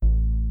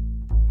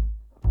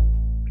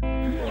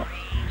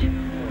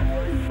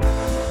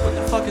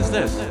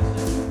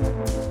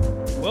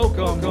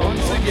Welcome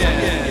once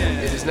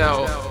again. It is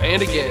now, and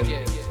again,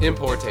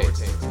 Importates.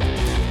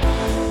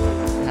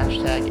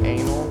 Hashtag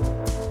anal.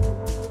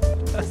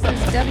 This is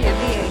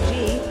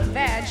WVAG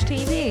Vag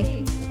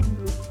TV.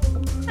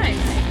 Nice.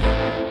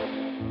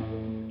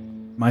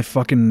 My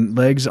fucking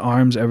legs,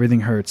 arms,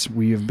 everything hurts.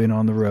 We have been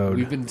on the road.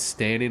 We've been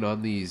standing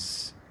on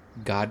these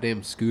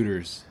goddamn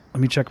scooters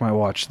Let me check my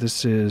watch.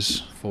 This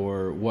is...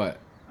 for what?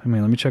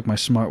 let me check my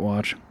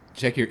smartwatch.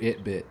 Check your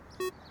It-Bit.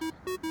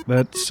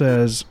 That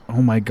says,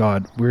 oh my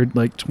god, we're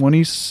like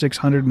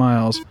 2,600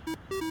 miles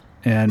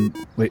and,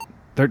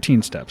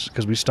 13 steps,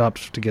 because we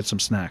stopped to get some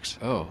snacks.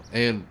 Oh,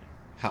 and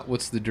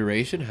what's the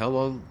duration? How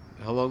long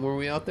were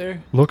we out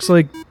there? Looks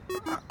like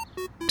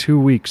 2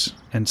 weeks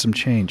and some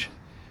change.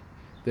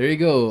 There you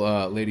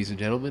go, ladies and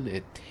gentlemen.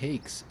 It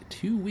takes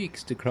 2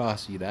 weeks to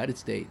cross the United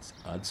States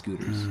on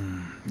scooters.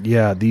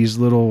 Yeah, these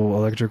little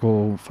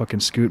electrical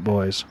fucking Scoot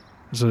boys.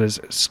 So there's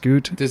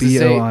Scoot, Does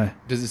B-O-I.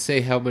 it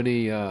say how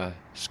many...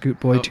 Scoot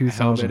Boy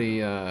 2000. How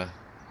many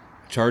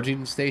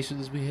charging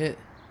stations we hit?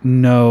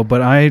 No,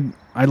 but I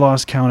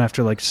lost count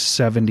after like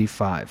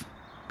 75.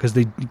 Because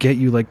they get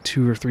you like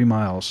 2 or 3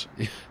 miles.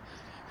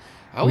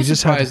 I was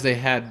surprised they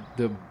had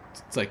them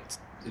like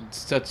in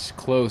such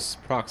close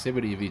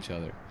proximity of each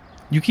other.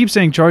 You keep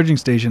saying charging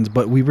stations,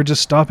 but we were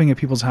just stopping at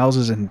people's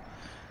houses and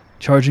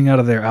charging out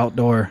of their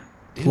outdoor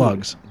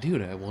plugs.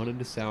 Dude, I wanted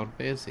to sound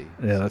fancy.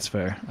 Yeah, that's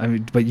fair.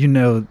 But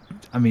no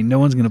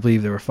one's going to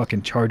believe there were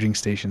fucking charging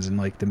stations in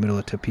like the middle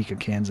of Topeka,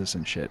 Kansas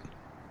and shit.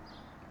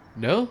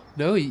 No.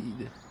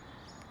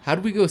 How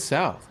did we go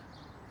south?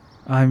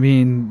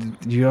 You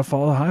gotta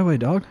follow the highway,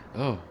 dog.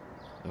 Oh,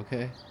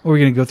 okay. Or are we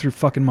going to go through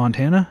fucking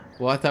Montana?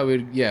 Well, I thought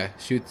we'd,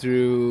 shoot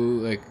through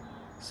like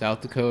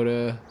South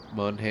Dakota,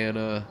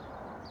 Montana.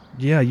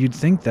 Yeah, you'd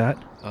think that.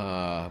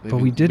 Maybe, but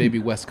we didn't. Maybe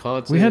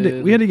Wisconsin. We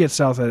had to get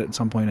south at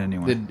some point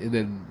anyway.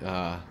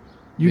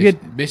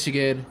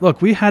 Michigan.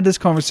 Look, we had this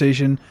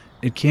conversation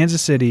in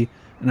Kansas City,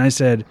 and I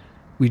said,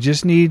 the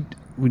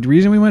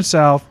reason we went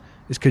south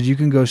is because you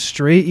can go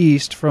straight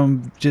east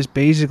from just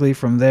basically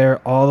from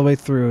there all the way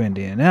through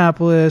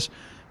Indianapolis,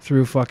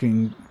 through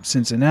fucking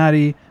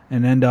Cincinnati,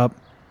 and end up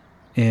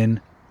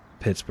in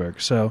Pittsburgh.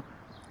 So,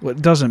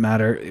 it doesn't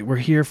matter. We're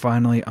here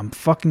finally. I'm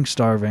fucking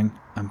starving.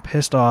 I'm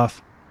pissed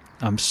off.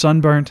 I'm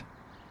sunburnt.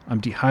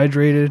 I'm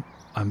dehydrated.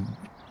 I'm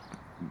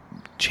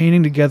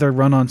chaining together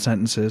run-on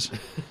sentences.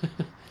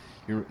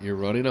 You're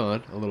running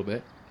on a little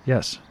bit.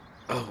 Yes.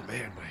 Oh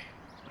man,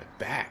 my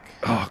back.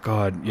 Oh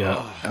god,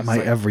 yeah. My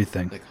like,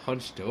 everything. Like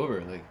hunched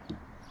over, like.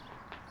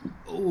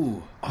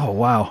 Ooh. Oh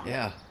wow.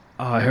 Yeah.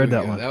 Oh, I heard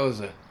that one. That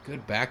was a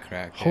good back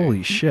crack. There.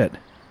 Holy shit.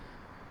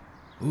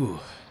 Ooh.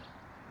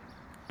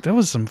 That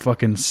was some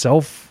fucking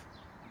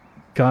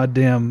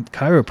goddamn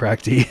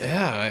chiropractic.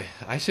 Yeah,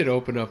 I should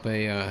open up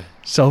a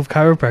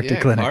self-chiropractic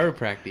clinic.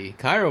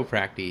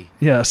 Chiropractic.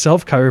 Yeah,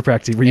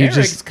 self-chiropractic where Eric's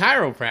you just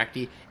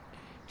chiropractic.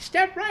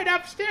 Step right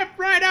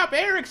up,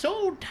 Eric's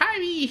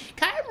old-timey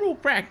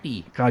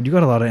chiropractic. God, you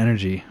got a lot of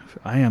energy.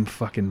 I am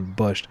fucking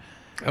bushed.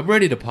 I'm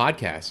ready to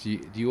podcast. Do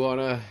you want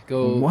to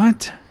go?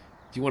 What?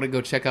 Do you want to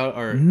go check out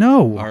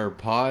our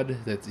pod?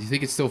 You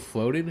think it's still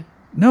floating?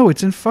 No,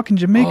 it's in fucking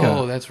Jamaica.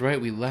 Oh, that's right.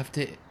 We left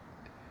it.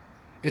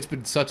 It's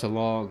been such a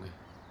long...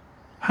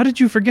 How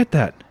did you forget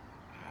that?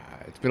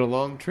 It's been a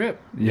long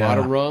trip. Yeah. A lot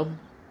of rum.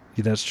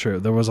 Yeah, that's true.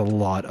 There was a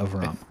lot of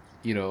rum.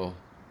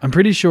 I'm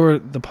pretty sure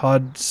the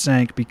pod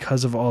sank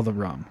because of all the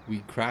rum. We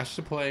crashed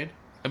the plane.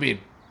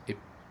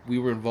 We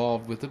were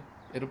involved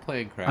in a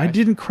plane crash. I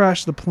didn't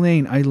crash the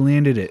plane. I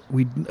landed it.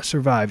 We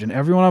survived, and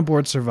everyone on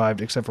board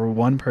survived except for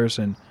one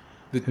person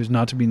who's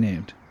not to be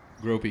named.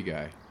 Gropey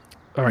guy.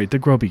 All right, the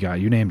gropey guy.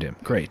 You named him.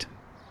 Great.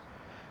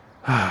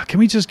 Can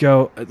we just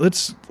go?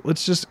 Let's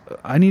just...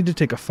 I need to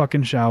take a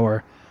fucking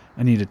shower.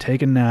 I need to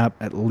take a nap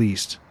at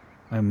least.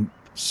 I'm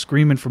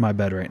screaming for my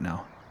bed right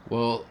now.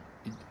 Well,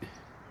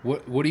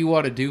 what do you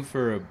want to do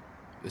for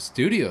a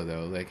studio,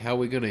 though? Like, how are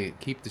we going to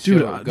keep the show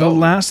going? Dude, the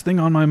last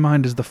thing on my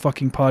mind is the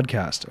fucking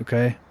podcast,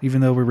 okay?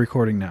 Even though we're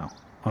recording now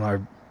on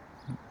our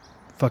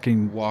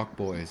fucking... Walk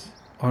boys.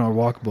 On our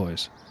walk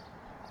boys.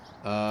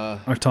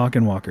 Our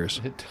talking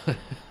walkers.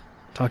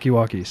 Talkie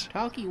walkies.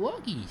 Talkie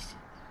walkies.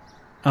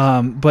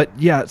 But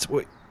yeah,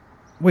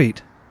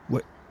 wait,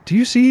 what? Do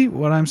you see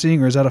what I'm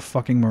seeing, or is that a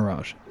fucking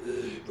mirage?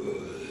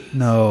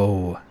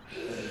 No.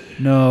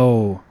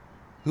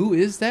 Who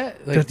is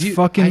that? Like,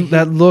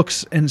 that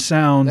looks and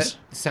sounds.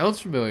 That sounds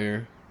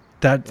familiar.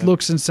 That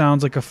looks and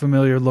sounds like a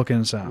familiar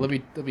looking sound. Let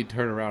me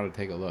turn around and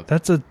take a look.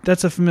 That's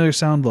a familiar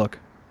sound look.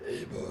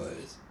 Hey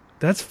boys.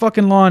 That's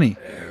fucking Lonnie.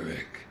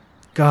 Eric.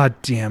 God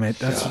damn it.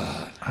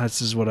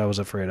 This is what I was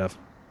afraid of.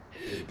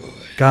 Hey boys.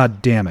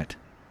 God damn it.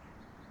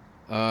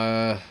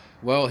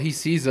 Well, he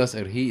sees us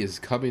and he is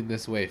coming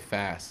this way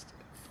fast.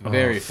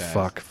 Very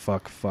fast. Fuck.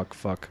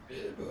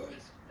 Hey boys.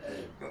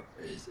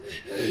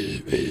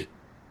 Hey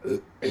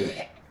boys.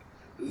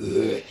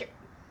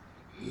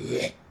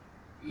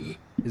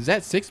 Is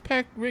that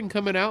six-pack ring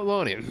coming out,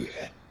 Lonnie?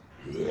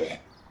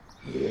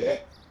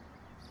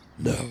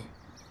 No,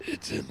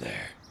 it's in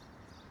there.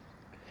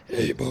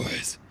 Hey,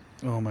 boys.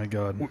 Oh my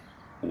god.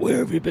 Where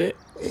have you been?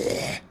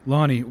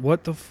 Lonnie,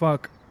 what the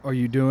fuck are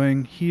you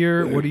doing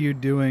here? What are you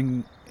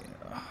doing?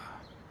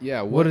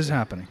 Yeah. What is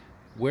happening?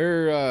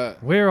 Where?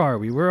 Where are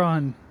we? We're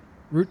on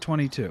Route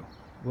 22.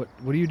 What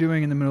are you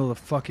doing in the middle of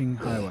the fucking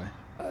highway?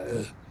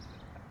 I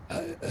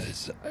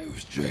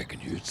was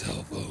tracking your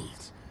cell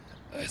phones.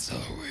 I saw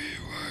where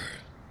you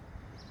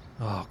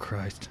were. Oh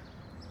Christ.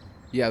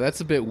 Yeah,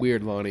 that's a bit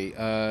weird, Lonnie.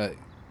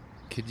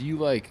 Could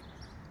you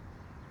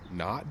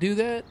not do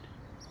that?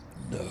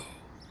 No.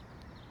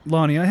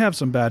 Lonnie, I have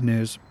some bad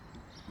news.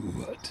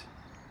 What?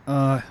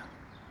 The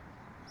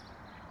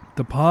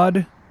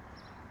pod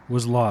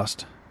was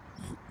lost.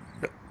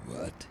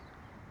 What?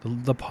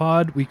 The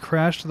pod, we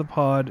crashed the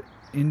pod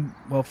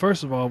well,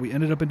 first of all, we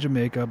ended up in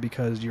Jamaica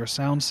because your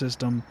sound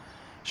system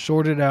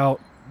shorted out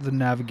the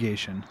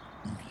navigation.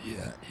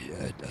 Yeah,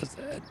 it does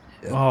that.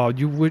 Yep. Oh,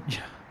 you would...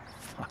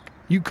 Fuck.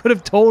 You could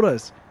have told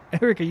us.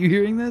 Eric, are you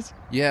hearing this?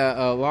 Yeah,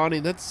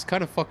 Lonnie, that's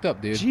kind of fucked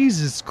up, dude.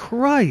 Jesus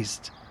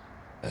Christ.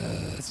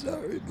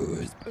 Sorry,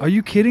 boys. Are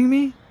you kidding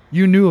me?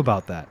 You knew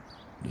about that.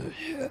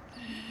 Yeah,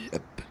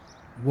 yep.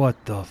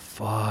 What the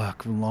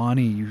fuck,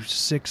 Lonnie, you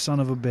sick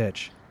son of a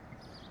bitch.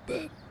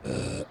 But,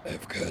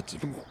 I've got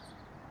some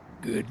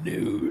good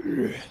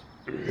news.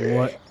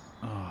 What?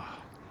 Oh.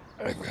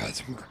 I've got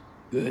some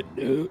good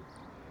news.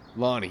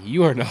 Lonnie,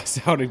 you are not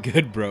sounding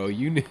good, bro.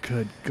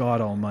 Good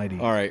God Almighty.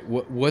 All right,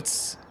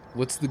 what's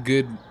the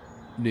good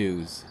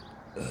news?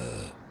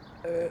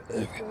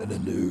 I've got a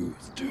new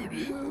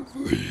studio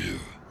for you.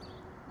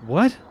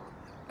 What?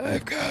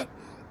 I've got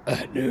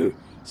a new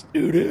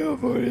studio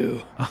for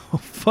you. Oh,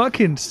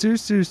 fucking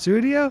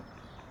Studio?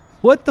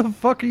 What the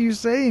fuck are you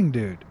saying,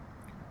 dude?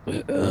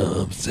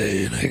 I'm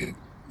saying I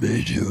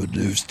made you a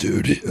new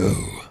studio.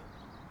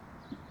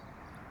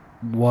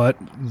 What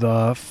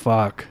the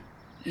fuck?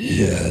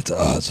 Yeah, it's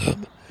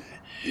awesome.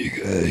 You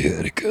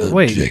gotta come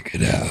Wait. check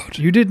it out.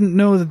 You didn't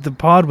know that the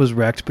pod was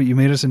wrecked, but you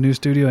made us a new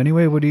studio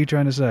anyway? What are you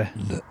trying to say?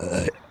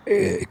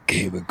 I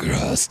came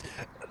across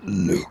a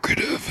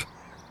lucrative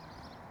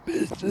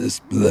business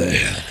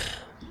plan.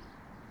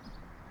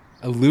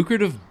 A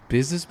lucrative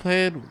business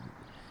plan?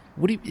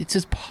 What do you? It's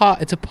just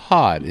pod. It's a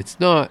pod. It's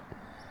not.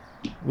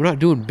 We're not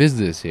doing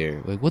business here.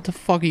 What the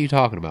fuck are you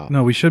talking about?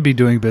 No, we should be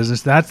doing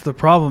business. That's the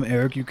problem,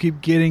 Eric. You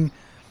keep getting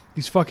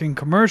these fucking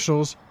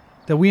commercials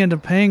that we end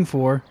up paying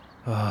for.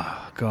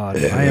 Oh, God.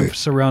 Eric, I am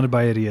surrounded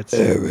by idiots.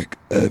 Eric,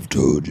 I've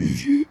told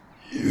you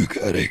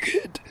gotta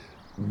get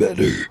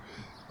better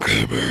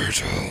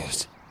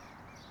commercials.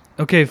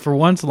 Okay, for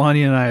once,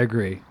 Lonnie and I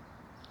agree.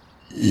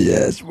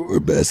 Yes, we're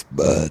best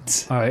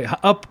buds. All right,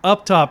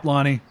 up top,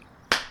 Lonnie.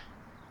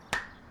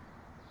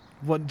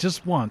 What?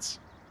 Just once.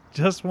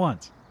 Just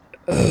once.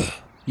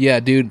 Yeah,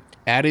 dude.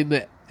 Adding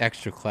the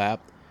extra clap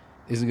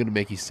isn't gonna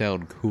make you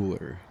sound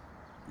cooler.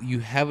 You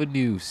have a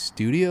new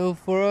studio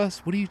for us?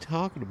 What are you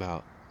talking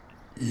about?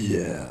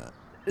 Yeah,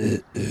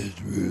 it is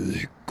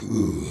really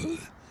cool.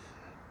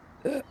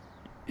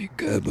 You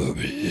come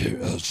over here,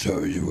 I'll show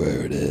you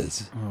where it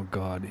is. Oh,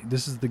 God.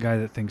 This is the guy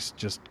that thinks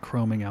just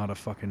chroming out a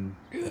fucking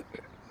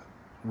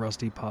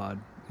rusty pod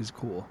is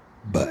cool.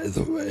 By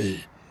the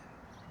way,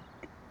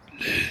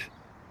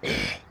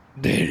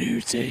 did you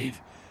save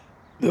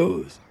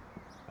those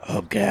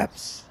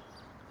hubcaps?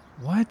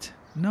 What?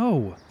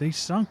 No. They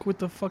sunk with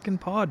the fucking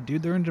pod,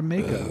 dude. They're in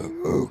Jamaica.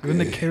 Okay. They're in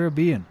the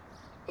Caribbean.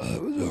 I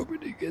was hoping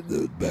to get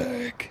those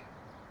back.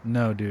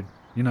 No, dude.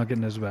 You're not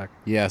getting those back.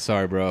 Yeah,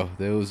 sorry, bro.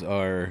 Those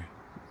are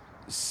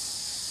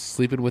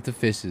sleeping with the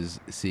fishes.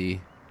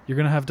 See, You're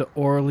going to have to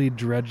orally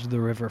dredge the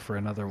river for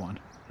another one.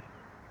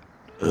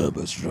 I'm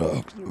a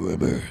strong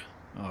swimmer.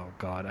 Oh,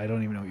 God. I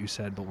don't even know what you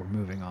said, but we're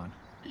moving on.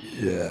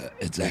 Yeah,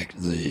 it's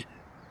actually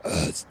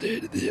a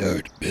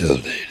state-of-the-art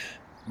building.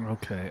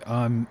 Okay.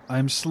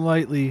 I'm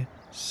slightly,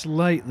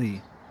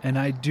 and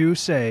I do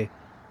say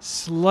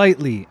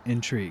slightly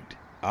intrigued.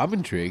 I'm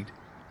intrigued.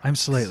 I'm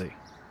slightly.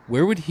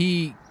 Where would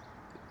he?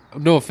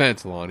 No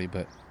offense, Lonnie,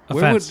 but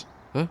Offense.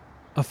 Huh?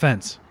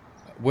 Offense.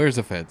 Where's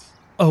offense?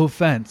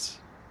 Offense.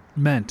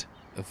 Meant.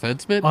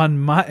 Offensement? On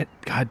my...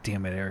 God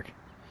damn it, Eric.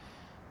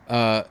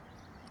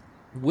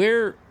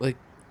 Where?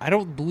 I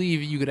don't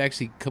believe you could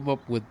actually come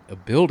up with a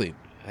building.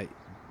 I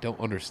don't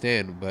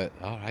understand, but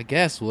I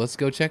guess let's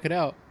go check it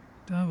out.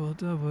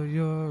 Double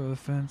your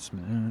offense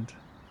meant.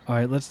 All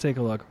right, let's take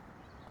a look.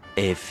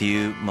 A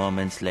few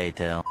moments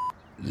later.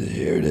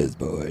 Here it is,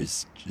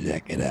 boys.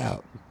 Check it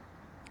out.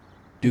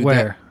 Dude,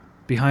 Where?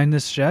 Behind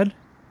this shed?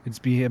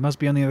 It must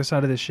be on the other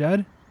side of this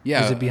shed?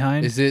 Yeah. Is it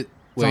behind? Is it?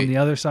 It's on Wait. the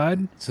other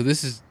side? So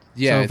this is.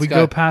 Yeah. So if it's we got-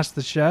 go past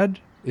the shed,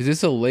 Is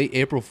this a late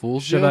April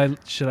Fool's should joke?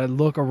 I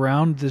look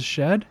around this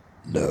shed?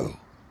 No,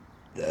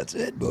 that's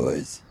it,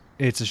 boys.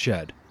 It's a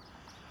shed.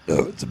 No,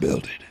 it's a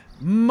building.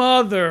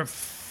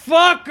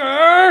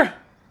 Motherfucker!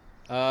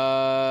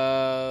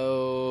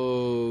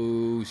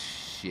 Oh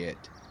shit!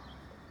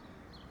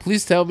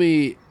 Please tell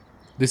me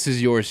this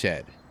is your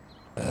shed.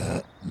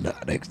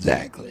 Not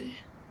exactly.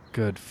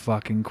 Good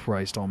fucking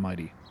Christ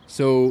almighty.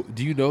 So,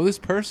 do you know this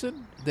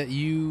person that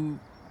you?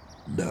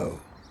 No,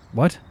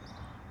 What?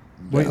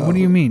 Wait, what do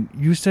you mean?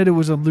 You said it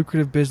was a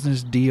lucrative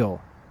business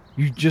deal.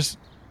 You just...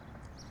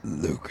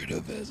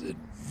 Lucrative as in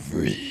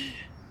free.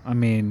 I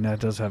mean, that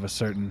does have a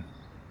certain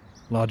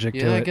logic to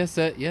Yeah, it. I guess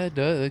that. Yeah, it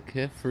does.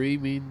 Okay, free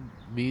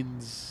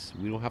means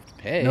we don't have to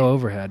pay. No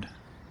overhead.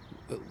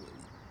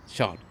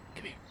 Sean,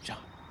 come here, Sean.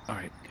 All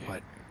right,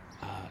 what?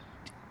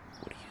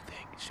 What do you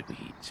think? Should we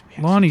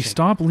actually Lonnie, check-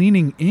 stop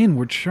leaning in.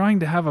 We're trying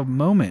to have a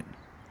moment.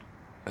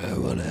 I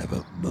want to have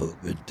a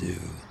moment too.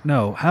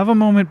 No, have a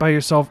moment by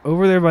yourself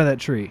over there by that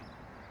tree.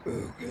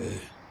 Okay.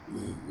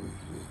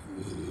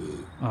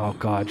 Oh,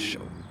 God.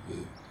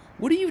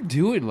 What are you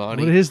doing,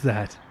 Lonnie? What is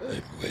that?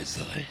 I'm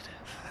whistling.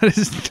 That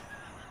is...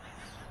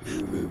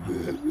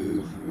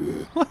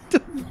 What the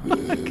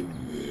fuck?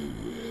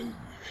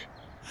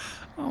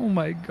 Oh,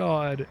 my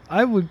God.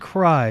 I would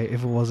cry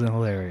if it wasn't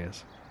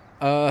hilarious.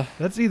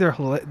 That's either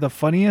the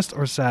funniest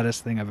or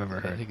saddest thing I've ever I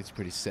heard. think it's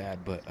pretty sad,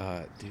 but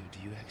dude, do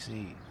you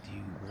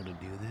want to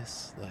do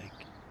this? Like,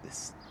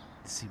 this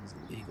seems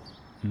illegal.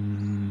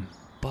 Mm,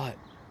 But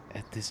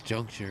at this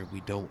juncture,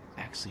 we don't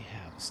actually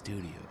have a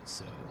studio,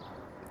 so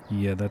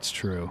yeah, that's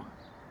true.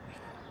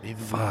 maybe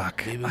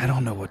Fuck. maybe I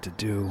don't know what to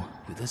do.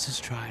 Let's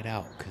just try it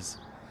out, because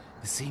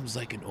it seems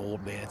like an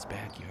old man's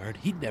backyard.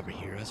 He'd never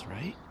hear us,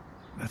 right?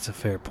 That's a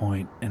fair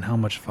point. And how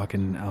much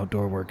fucking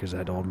outdoor work is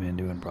that old man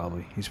doing,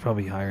 probably? He's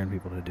probably hiring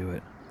people to do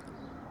it.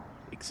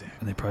 Exactly.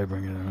 And they probably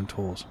bring their own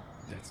tools.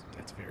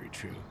 That's very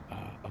true.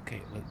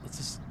 Okay,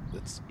 let's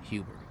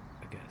humor,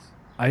 I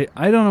guess.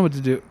 I don't know what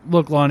to do.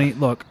 Look, Lonnie,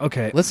 look,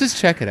 okay. Let's just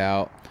check it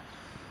out.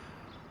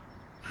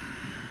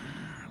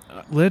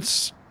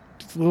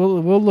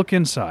 We'll look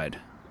inside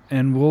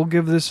and we'll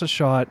give this a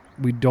shot.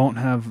 We don't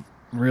have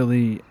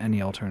really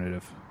any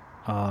alternative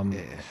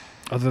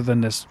other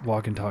than this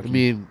walk and talk. I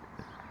mean,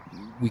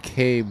 we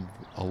came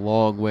a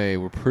long way.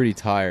 We're pretty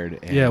tired.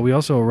 And yeah, we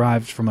also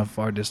arrived from a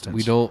far distance.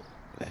 we don't,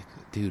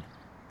 dude.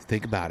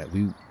 Think about it.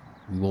 We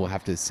won't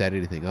have to set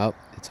anything up.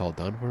 It's all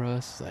done for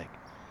us. Like,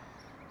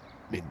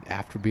 I mean,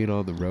 after being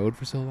on the road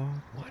for so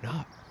long, why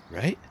not?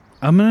 Right?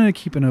 I'm gonna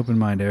keep an open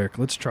mind, Eric.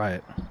 Let's try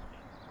it.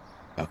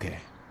 Okay,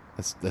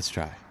 let's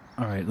try.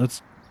 All right,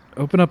 let's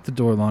open up the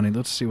door, Lonnie.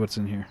 Let's see what's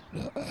in here.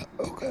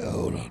 Okay,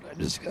 hold on. I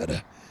just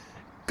gotta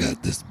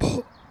cut this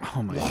bolt.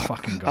 Oh my Lock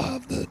fucking God.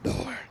 off the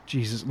door.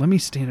 Jesus, let me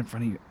stand in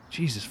front of you.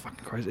 Jesus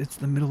fucking Christ. It's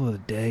the middle of the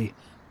day.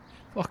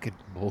 Fucking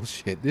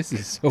bullshit. This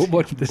is so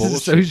much This bullshit.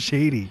 is so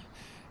shady.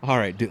 All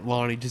right,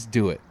 Lonnie, just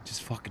do it.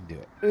 Just fucking do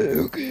it.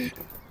 Okay.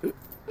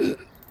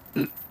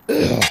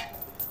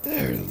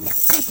 There,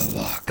 cut the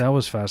lock. That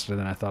was faster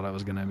than I thought I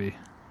was going to be.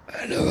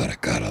 I know how to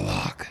cut a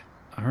lock.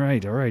 All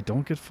right.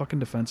 Don't get fucking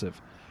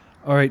defensive.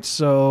 All right,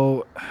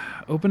 so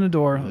open the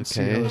door. Let's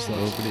see Okay, how this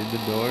looks. opening the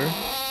door.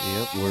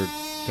 Yep, we're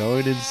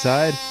going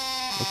inside.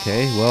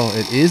 Okay, well,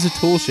 it is a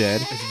tool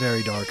shed. It's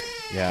very dark.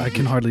 Yeah. I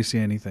can hardly see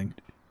anything.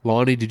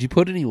 Lonnie, did you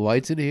put any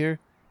lights in here?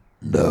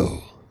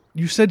 No,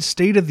 You said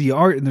state of the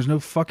art and there's no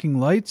fucking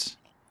lights?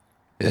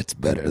 it's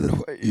better than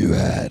what you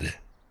had.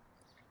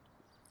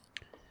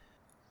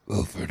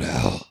 Well, for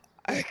now,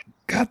 I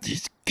got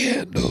these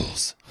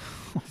candles.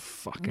 Oh,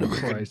 fucking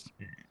Christ.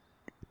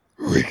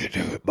 We can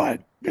do it by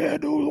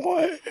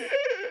candlelight.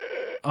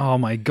 Oh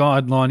my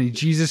God, Lonnie.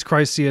 Jesus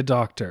Christ, see a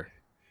doctor.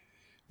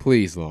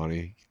 Please,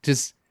 Lonnie.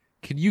 Just,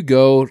 can you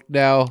go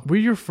now?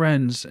 We're your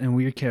friends and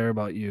we care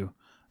about you.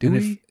 Do and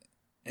we?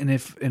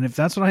 If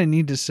that's what I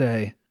need to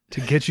say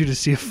to get you to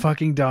see a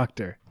fucking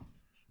doctor,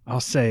 I'll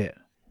say it.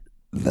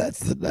 That's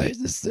the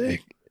nicest thing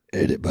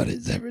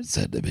anybody's ever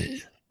said to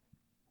me.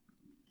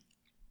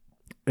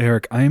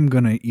 Eric, I am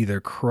going to either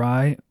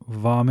cry,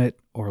 vomit,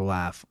 or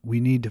laugh. We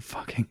need to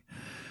fucking...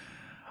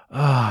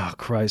 Ah,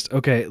 Christ.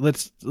 Okay,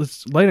 let's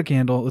light a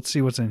candle. Let's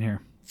see what's in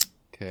here.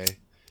 Okay.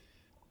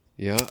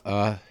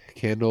 Yeah,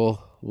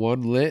 candle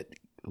one lit.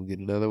 We'll get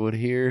another one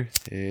here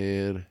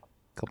and a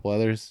couple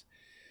others.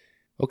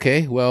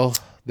 Okay, well,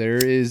 there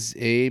is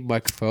a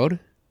microphone.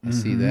 I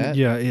see that.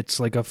 Yeah, it's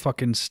like a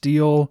fucking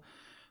steel,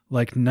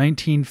 like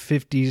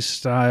 1950s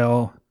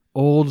style,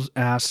 old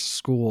ass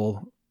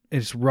school.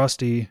 It's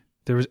rusty.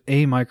 There was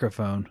a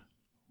microphone.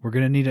 We're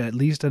going to need at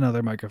least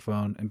another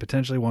microphone and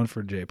potentially one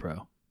for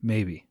J-Pro.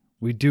 Maybe.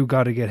 We do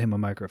got to get him a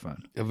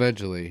microphone.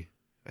 Eventually,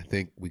 I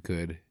think we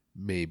could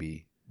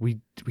maybe We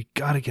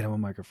got to get him a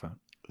microphone.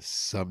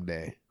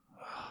 someday.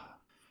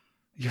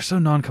 You're so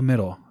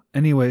non-committal.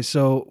 Anyway,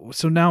 so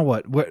now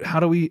what? How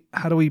do we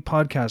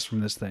podcast from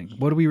this thing?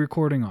 What are we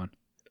recording on?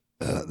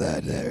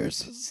 That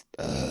there's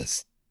a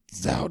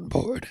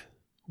soundboard.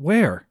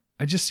 Where?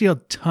 I just see a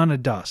ton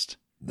of dust.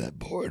 That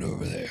board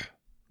over there.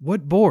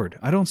 What board?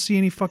 I don't see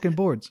any fucking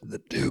boards. The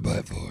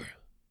 2x4.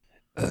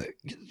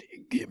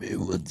 Give me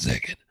 1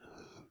 second.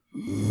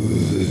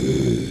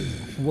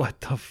 What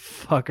the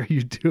fuck are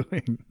you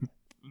doing?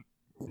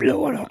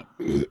 Blowing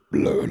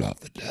off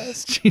the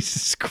dust.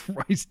 Jesus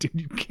Christ, dude.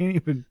 You can't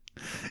even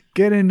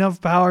get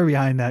enough power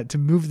behind that to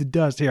move the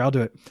dust. Here, I'll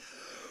do it.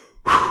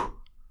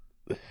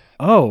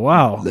 Oh,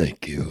 wow.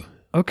 Thank you.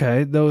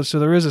 Okay, so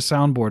there is a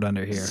soundboard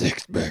under here.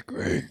 6-pack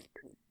ring.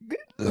 Get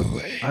in the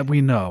way.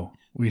 We know.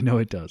 We know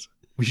it does.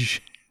 We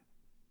should...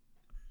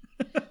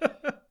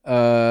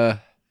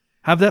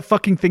 Have that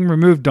fucking thing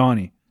removed,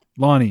 Donnie.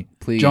 Lonnie.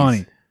 Please.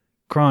 Johnny.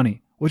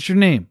 Cronny. What's your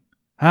name?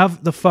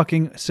 Have the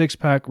fucking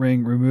six-pack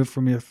ring removed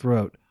from your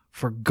throat.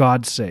 For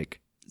God's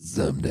sake.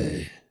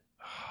 Someday.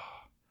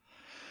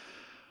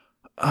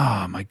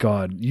 Oh, my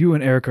God. You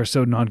and Eric are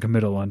so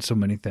non-committal on so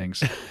many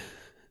things.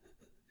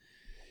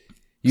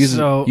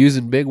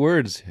 Using big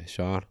words,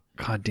 Sean.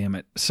 God damn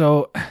it.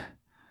 So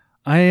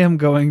I am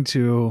going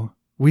to...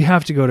 We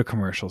have to go to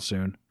commercial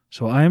soon.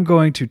 So I am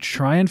going to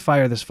try and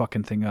fire this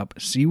fucking thing up,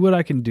 see what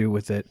I can do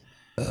with it.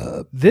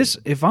 This,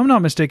 if I'm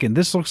not mistaken,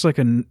 this looks like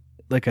a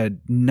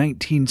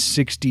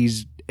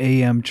 1960s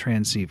AM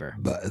transceiver.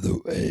 By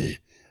the way,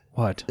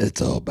 What?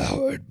 it's all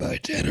powered by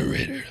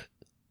generator.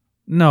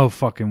 No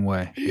fucking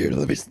way. Here,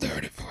 let me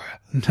start it for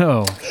you.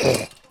 No.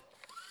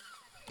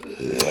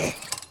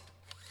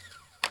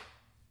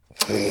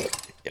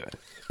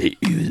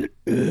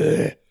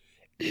 It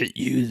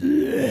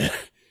usually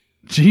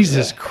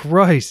Jesus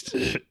Christ.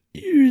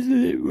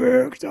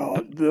 works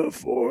on the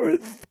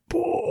fourth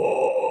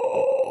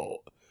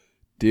pole.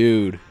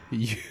 Dude,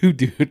 you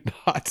do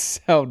not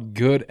sound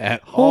good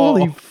at all.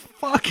 Holy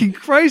fucking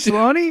Christ,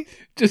 Lonnie.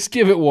 Just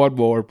give it one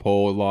more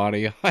pull,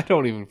 Lonnie. I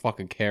don't even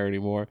fucking care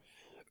anymore.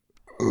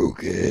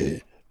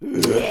 Okay.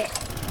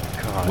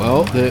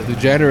 Well, the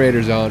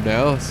generator's on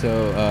now,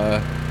 so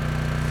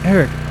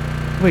Eric,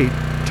 wait,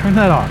 turn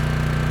that off.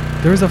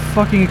 There's a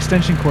fucking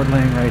extension cord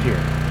laying right here.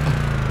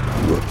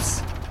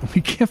 Whoops.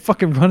 We can't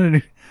fucking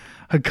run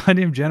a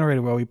goddamn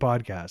generator while we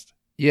podcast.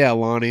 yeah,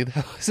 Lonnie,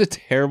 that was a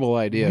terrible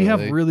idea. We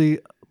have Like, really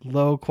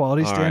low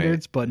quality All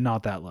standards, but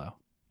not that low.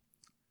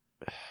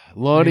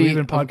 Lonnie, We've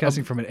been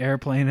podcasting from an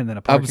airplane and then a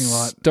I'm parking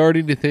lot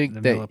starting to in think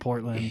the middle that of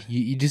Portland.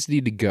 you just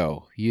need to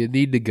go. You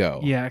need to go.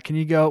 Yeah, can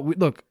you go?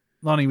 Look,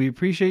 Lonnie, we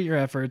appreciate your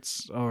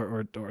efforts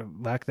or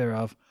lack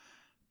thereof,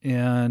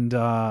 and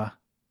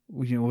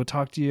we'll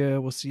talk to you.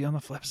 We'll see you on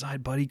the flip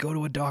side, buddy. Go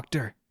to a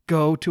doctor.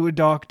 Go to a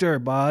doctor,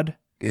 bud.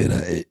 Can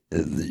I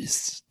at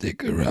least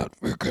stick around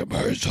for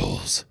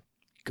commercials?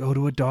 Go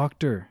to a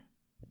doctor.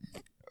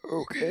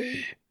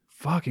 Okay.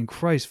 Fucking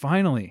Christ!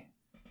 Finally.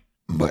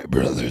 My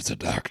brother's a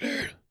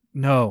doctor.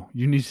 No,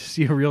 you need to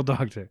see a real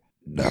doctor.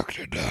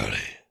 Dr. Donnie.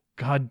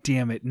 God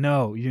damn it!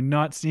 No, you're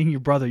not seeing your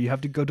brother. You have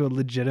to go to a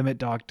legitimate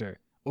doctor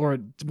or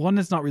one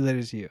that's not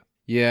related to you.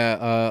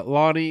 Yeah,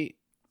 Lonnie,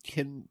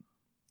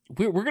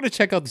 we're gonna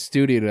check out the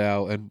studio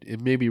now and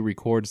maybe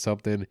record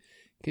something.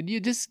 Can you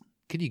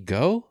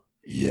go?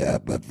 Yeah,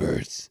 but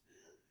first,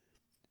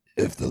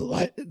 if the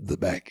light in the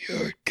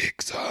backyard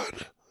kicks on,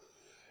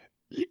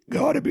 you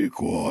gotta be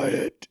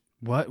quiet.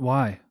 What?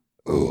 Why?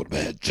 Old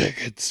man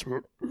chickens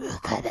will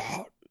come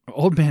out.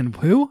 Old man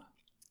who?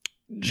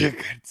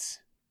 Chickens.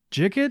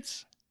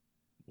 Jickets?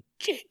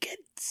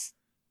 Chickens.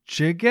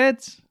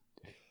 Chickets?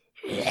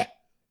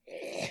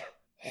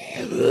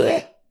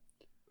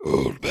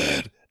 Old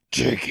man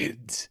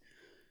chickens.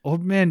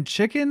 Old man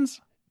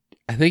chickens?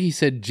 I think he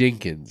said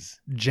Jenkins.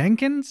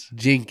 Jenkins?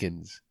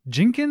 Jenkins.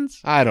 Jenkins?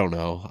 I don't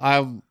know.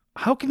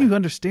 How can you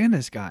understand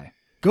this guy?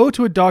 Go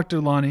to a doctor,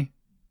 Lonnie.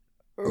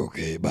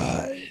 Okay,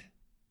 bye.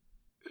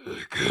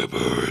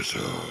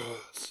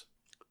 Commercials.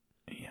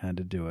 He had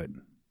to do it.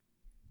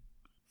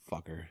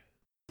 Fucker.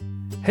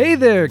 Hey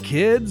there,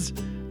 kids!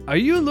 Are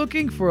you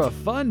looking for a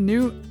fun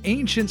new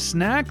ancient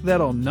snack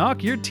that'll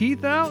knock your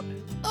teeth out?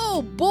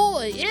 Oh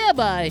boy, am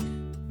I!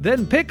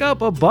 Then pick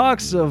up a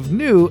box of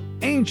new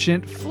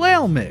ancient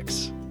flail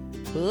mix.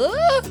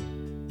 Huh?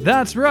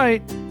 That's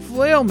right,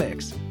 flail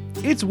mix.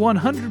 It's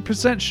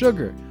 100%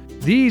 sugar.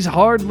 These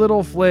hard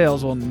little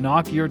flails will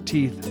knock your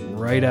teeth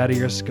right out of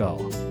your skull.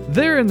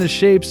 They're in the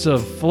shapes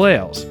of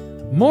flails,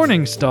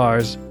 morning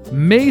stars,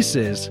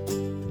 maces,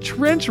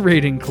 trench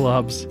raiding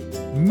clubs,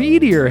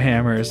 meteor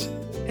hammers,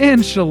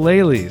 and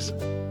shillelaghs.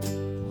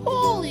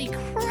 Holy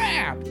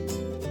crap!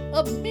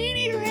 A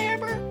meteor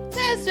hammer?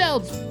 That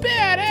sounds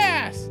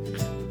badass!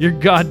 You're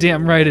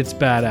goddamn right it's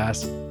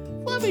badass.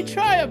 Let me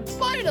try a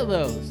bite of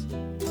those.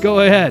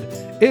 Go ahead.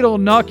 It'll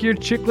knock your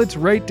chiclets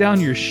right down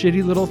your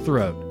shitty little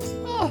throat.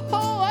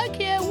 Oh, I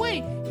can't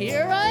wait.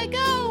 Here I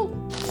go.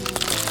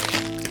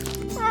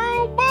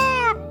 Oh,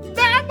 Mom!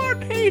 Now my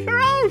teeth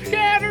are all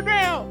shattered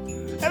out.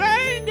 And I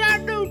ain't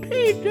got no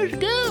teeth, just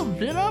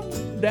gums.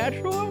 And that's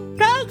why I'm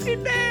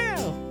talking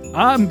now.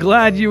 I'm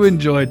glad you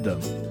enjoyed them.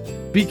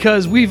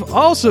 Because we've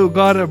also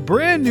got a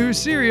brand new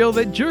cereal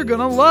that you're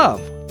gonna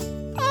love.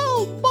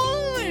 Oh,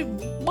 boy!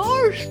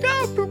 More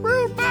stuff to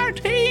ruin my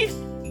teeth.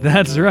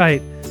 That's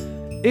right.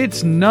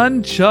 It's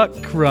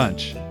Nunchuck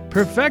Crunch.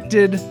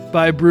 Perfected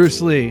by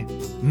Bruce Lee.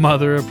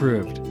 Mother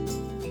approved.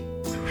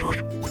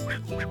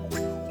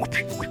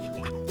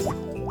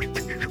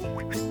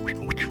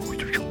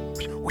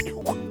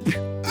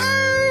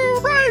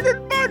 Oh, right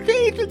in my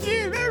teeth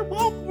again. That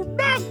one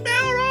knocked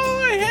out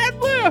all I had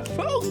left.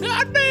 Oh,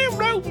 goddamn,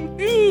 that was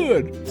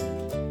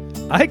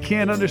good. I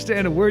can't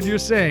understand a word you're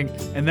saying,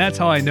 and that's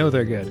how I know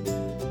they're good.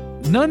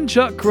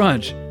 Nunchuck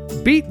Crunch.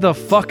 Beat the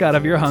fuck out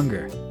of your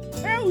hunger.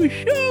 That was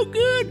so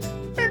good.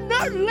 There's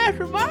nothing left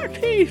of my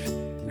teeth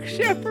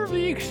except for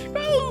the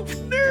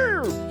exposed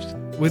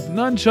nerves. With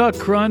Nunchuck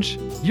Crunch,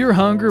 your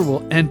hunger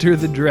will enter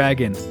the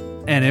dragon,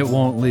 and it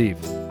won't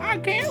leave. I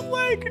can't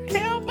wait to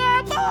tell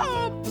my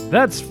mom.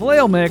 That's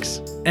Flail Mix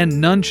and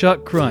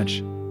Nunchuck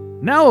Crunch.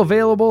 Now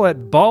available at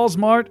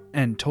Ballsmart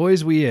and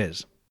Toys We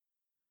Is.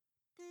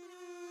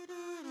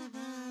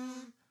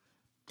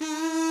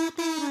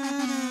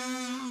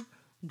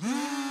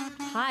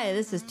 Hi,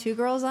 this is Two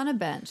Girls on a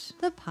Bench.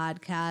 The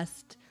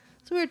podcast.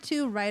 So we're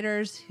two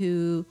writers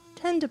who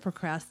tend to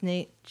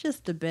procrastinate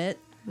just a bit.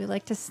 We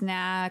like to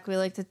snack. We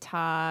like to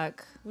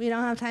talk. We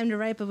don't have time to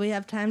write, but we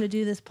have time to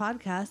do this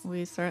podcast.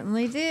 We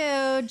certainly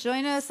do.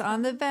 Join us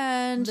on the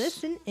bench.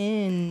 Listen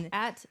in.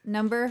 At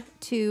number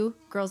 2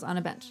 Girls on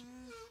a Bench.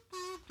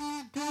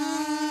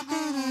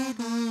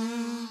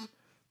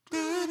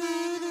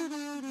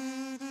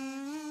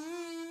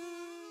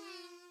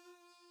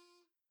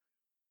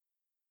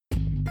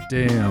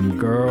 Damn,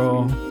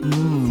 girl.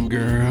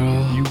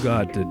 Girl. You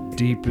got the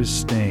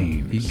deepest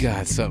stains. You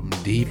got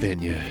something deep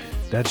in you.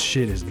 That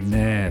shit is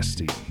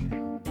nasty.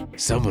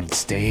 Someone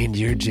stained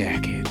your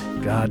jacket.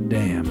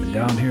 Goddamn.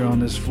 Down here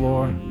on this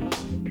floor?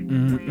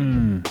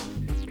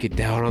 Get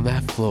down on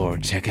that floor.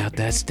 Check out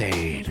that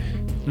stain.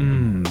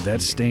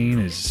 That stain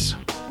is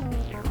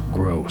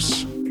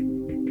gross.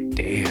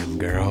 Damn,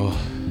 girl.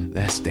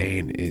 That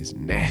stain is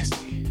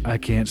nasty. I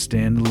can't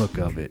stand the look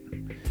of it.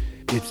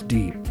 It's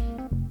deep.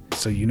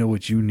 So you know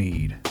what you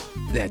need.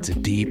 That's a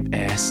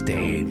deep-ass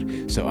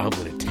stain, so I'm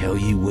gonna tell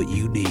you what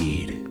you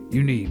need.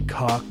 You need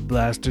Cock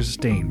Blaster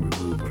Stain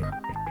Remover.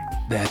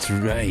 That's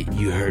right,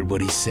 you heard what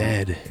he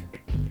said.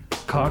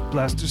 Cock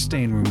Blaster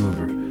Stain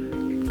Remover.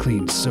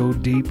 Cleans so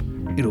deep,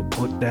 it'll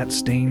put that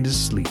stain to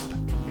sleep.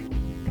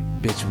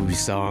 Bitch will be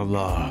sawing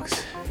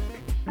logs.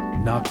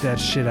 Knock that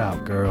shit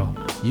out, girl.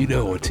 You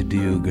know what to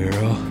do,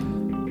 girl.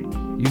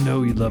 You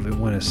know you love it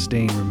when a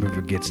stain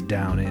remover gets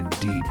down in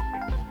deep.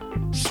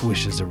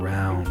 Swishes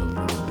around a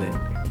little bit.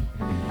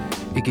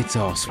 It gets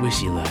all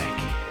swishy-like.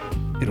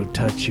 It'll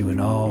touch you in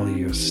all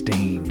your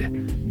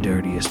stained,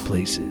 dirtiest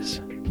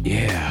places.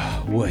 Yeah,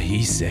 what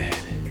he said.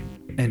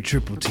 And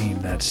triple team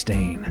that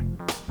stain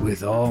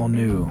with all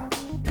new.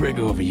 Bring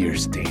over your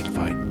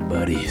stain-fighting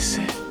buddies.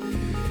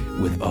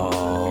 With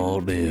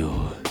all new.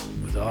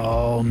 With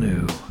all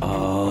new.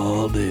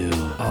 All new.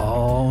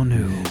 All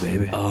new,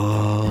 baby.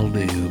 All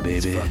new,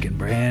 baby. It's fucking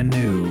brand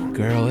new.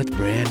 Girl, it's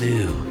brand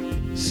new.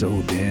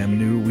 So damn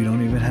new, we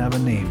don't even have a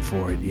name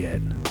for it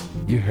yet.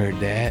 You heard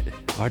that?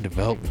 Our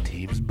development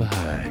team's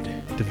behind.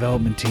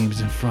 Development team's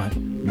in front.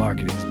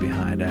 Marketing's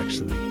behind,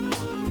 actually.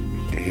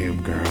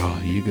 Damn, girl,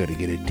 you gotta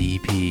get a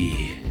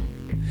DP.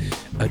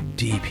 A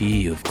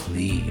DP of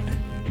clean.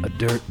 A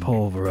dirt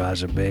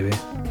pulverizer, baby.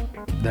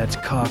 That's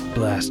Cock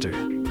Blaster.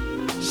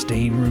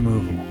 Stain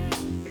removal.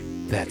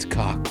 That's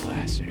Cock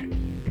Blaster.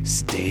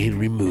 Stain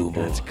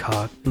removal. That's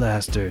Cock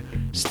Blaster.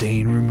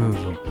 Stain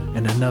removal.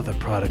 And another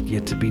product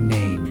yet to be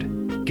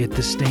named. Get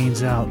the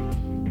stains out.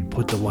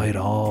 Put the white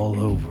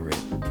all over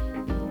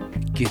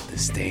it. Get the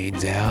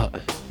stains out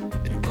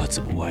and put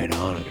some white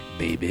on it,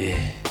 baby.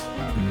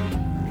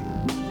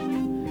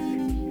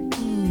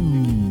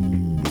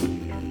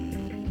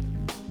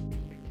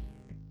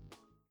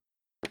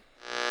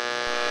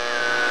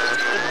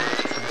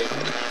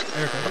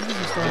 Eric, I think this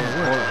is starting to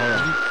work. Hold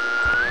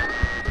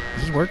on.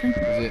 Is this working?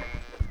 Is it?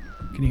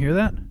 Can you hear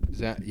that? Is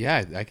that?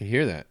 Yeah, I can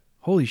hear that.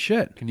 Holy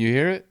shit. Can you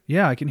hear it?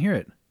 Yeah, I can hear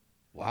it.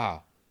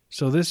 Wow.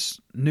 So this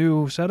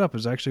new setup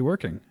is actually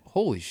working.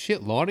 Holy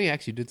shit, Lonnie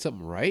actually did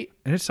something right.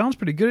 And it sounds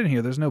pretty good in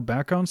here. There's no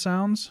background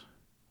sounds.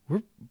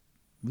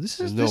 This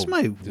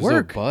might There's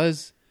work. no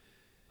buzz.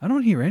 I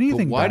don't hear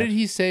anything. But why back. did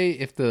he say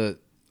if the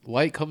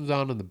light comes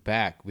on in the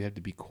back, we have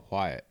to be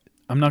quiet?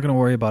 I'm not going to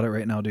worry about it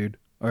right now, dude.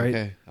 All right.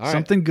 Okay. All right.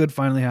 Something good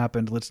finally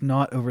happened. Let's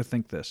not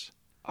overthink this.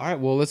 All right.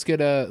 Well, let's get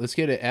an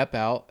ep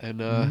out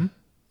and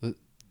let's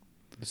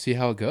see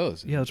how it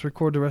goes. Yeah, let's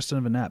record the rest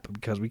of an app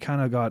because we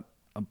kind of got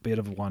a bit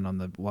of one on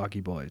the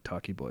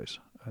Talkie Boys.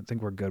 I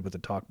think we're good with the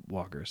talk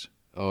walkers.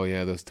 Oh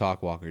yeah, those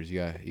talk walkers.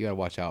 You gotta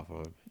watch out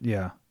for them.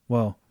 Yeah.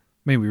 Well,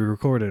 maybe we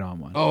recorded on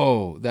one.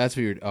 Oh, that's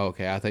what you're. Oh,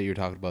 okay, I thought you were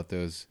talking about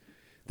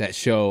that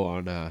show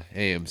on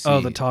AMC.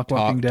 Oh, the Talk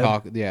Walking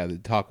Dead? Yeah, the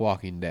Talk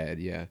Walking Dead.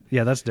 Yeah.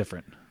 Yeah, that's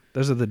different.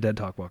 Those are the dead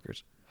talk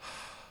walkers.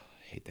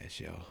 I hate that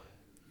show.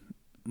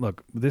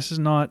 Look, this is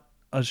not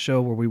a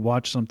show where we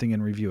watch something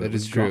and review it. That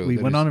is true. We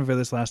That went is- on over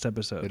this last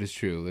episode. That is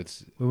true.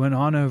 We went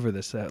on over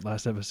this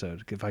last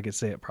episode, if I could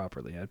say it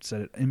properly. I've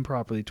said it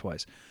improperly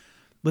twice.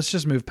 Let's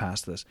just move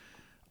past this.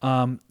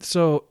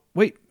 So,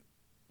 wait.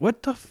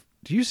 What the...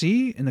 do you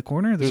see in the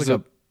corner? It's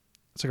like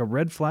a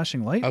red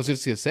flashing light. I was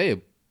just gonna say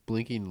a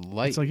blinking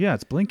light. It's like, yeah,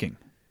 it's blinking.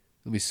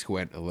 Let me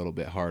squint a little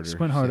bit harder.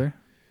 Squint harder.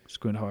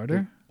 Squint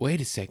harder.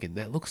 Wait a second.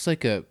 That looks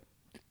like a...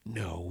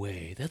 No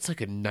way. That's like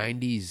a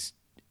 90s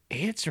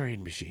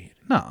answering machine.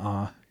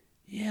 Nuh-uh.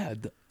 Yeah.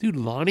 Dude,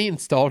 Lonnie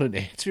installed an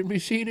answering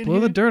machine in Blow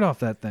here? the dirt off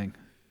that thing.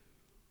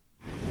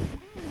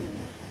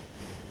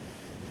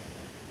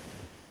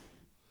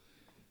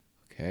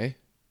 Okay.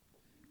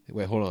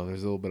 Wait, hold on.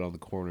 There's a little bit on the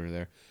corner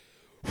there.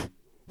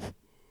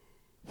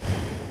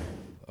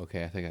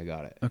 Okay, I think I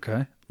got it.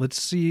 Okay.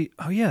 Let's see.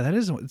 Oh yeah, that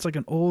is. It's like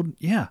an old.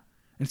 Yeah.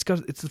 It's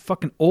a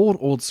fucking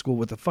old school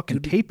with a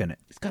fucking tape in it.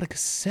 It's got a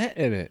cassette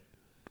in it.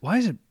 Why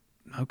is it?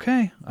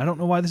 Okay. I don't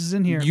know why this is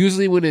in here.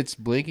 Usually when it's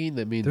blinking,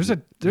 that means There's a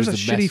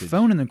shitty message.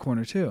 phone in the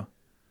corner too.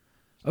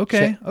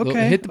 Okay. Check-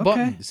 Okay. Hit the okay.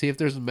 button. See if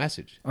there's a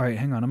message. All right.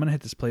 Hang on. I'm gonna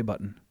hit this play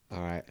button.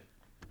 All right.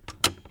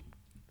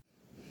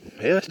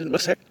 Ja,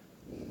 what's that?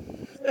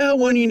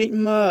 Wanneer niet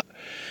maar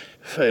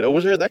verder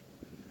was er dat?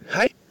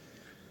 Hij?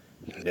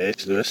 Dit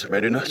is dus bij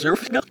de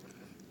service nog.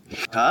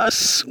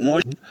 Has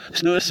mooi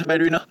dus bij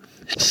de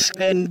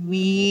and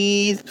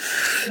we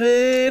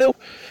verder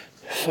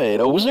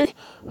was er.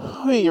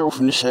 Hier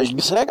van de zes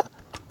gezegd.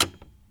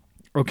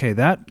 Okay,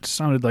 that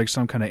sounded like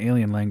some kind of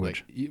alien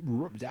language.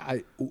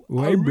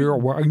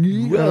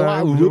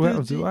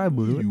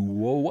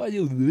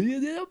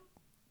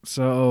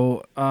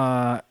 So,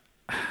 I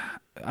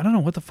don't know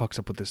what the fuck's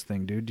up with this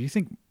thing, dude. Do you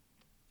think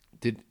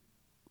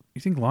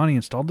Lonnie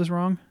installed this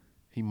wrong?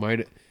 He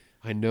might.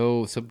 I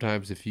know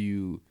sometimes if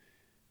you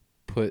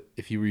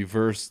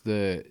reverse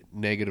the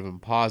negative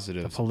and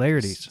positive, The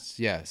polarities.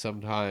 Yeah,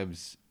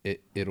 sometimes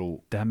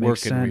it'll That work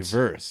makes in sense.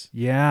 reverse.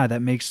 Yeah,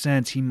 that makes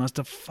sense. He must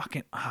have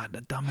fucking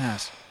the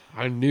dumbass.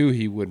 I knew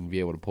he wouldn't be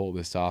able to pull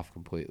this off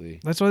completely.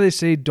 That's why they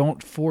say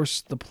don't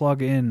force the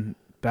plug in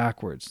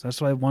backwards. That's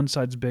why one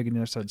side's big and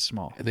the other side's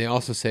small. And they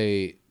also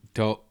say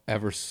don't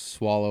ever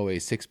swallow a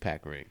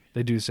 6-pack ring.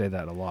 They do say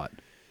that a lot.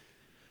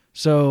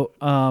 So,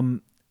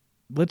 do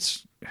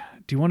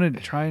you want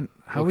to try and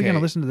how are we going to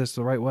Okay. listen to this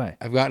the right way?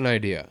 I've got an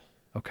idea.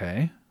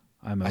 Okay.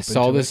 I'm open I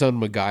saw to this it. on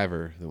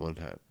MacGyver the one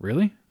time.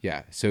 Really?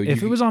 Yeah. So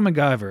If it was on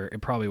MacGyver,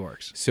 it probably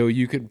works. so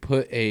you can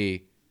put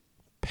a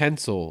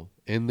pencil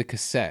in the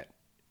cassette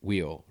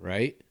wheel,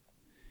 right?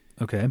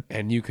 Okay.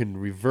 And you can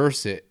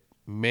reverse it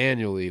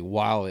manually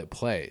while it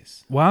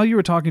plays. While you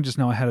were talking just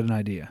now, I had an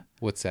idea.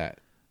 What's that?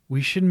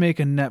 We should make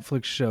a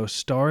Netflix show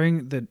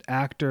starring the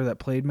actor that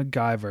played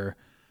MacGyver,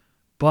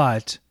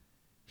 but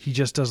he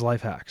just does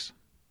life hacks.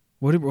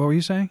 What were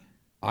you saying?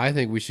 I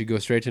think we should go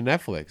straight to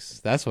Netflix.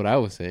 That's what I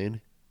was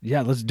saying.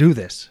 Yeah, let's do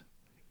this.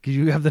 Do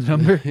you have the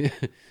number?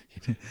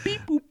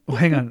 Oh,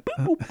 hang on.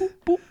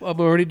 I'm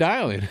already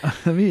dialing.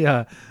 Let me.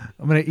 I'm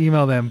gonna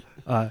email them.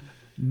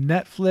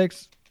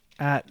 Netflix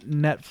at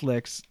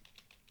Netflix.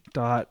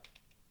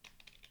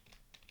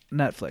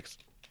 Netflix.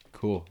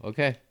 Cool.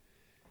 Okay.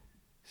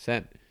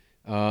 Sent.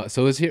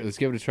 So let's give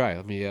it a try.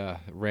 Let me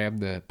ram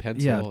the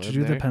pencil. Yeah, in to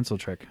do there. the pencil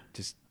trick.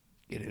 Just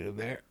get it in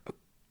there.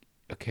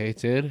 Okay,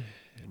 it's in.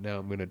 And now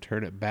I'm gonna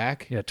turn it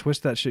back. Yeah,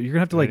 twist that shit. You're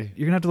gonna have to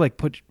Ready?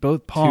 put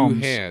both palms, Two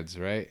hands,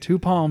 right? two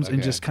palms, and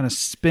Okay. just kind of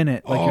spin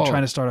it like you're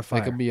trying to start a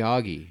fire. Like a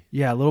Miyagi.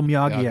 Yeah, a little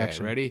Miyagi Okay,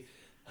 action. ready?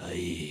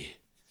 Hey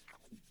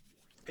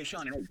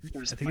Sean, I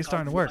think it's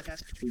starting to work. I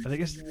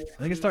think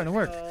it's starting to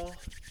work.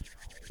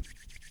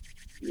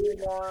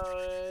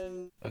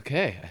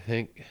 Okay, I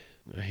think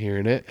I'm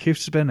hearing it. Keep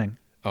spinning.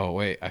 Oh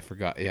wait, I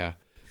forgot. Yeah.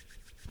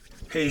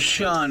 Hey,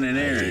 Sean and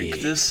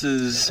Eric, this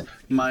is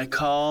my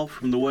call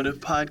from the What If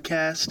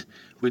podcast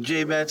with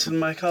Jay Batts and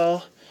my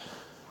call.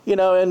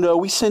 And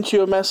we sent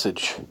you a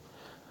message.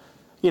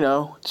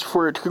 It's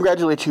to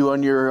congratulate you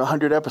on your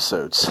 100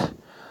 episodes.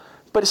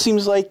 But it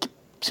seems like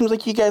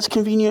you guys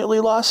conveniently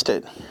lost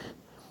it.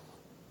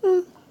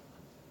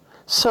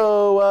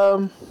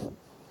 So,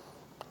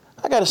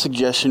 I got a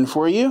suggestion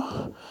for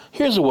you.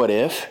 Here's a what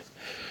if.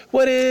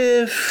 What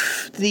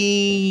if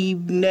the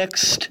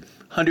next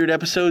 100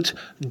 episodes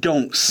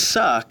don't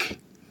suck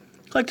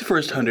like the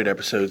first 100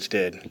 episodes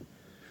did?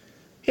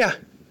 Yeah,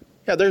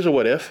 there's a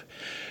what if.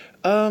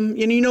 And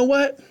you know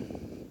what?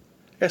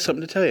 I got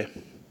something to tell you.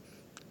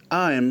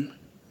 I'm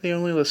the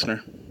only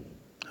listener.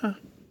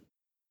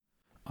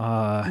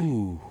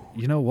 Ooh.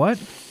 You know what?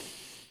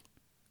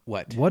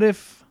 What? What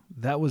if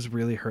that was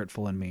really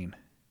hurtful and mean?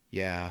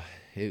 Yeah,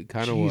 it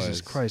kind of was.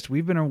 Jesus Christ,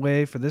 we've been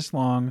away for this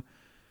long.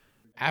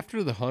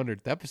 After the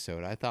 100th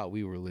episode, I thought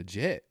we were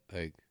legit.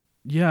 Like,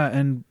 Yeah,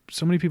 and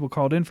so many people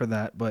called in for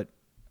that, but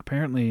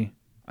apparently,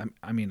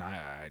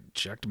 I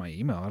checked my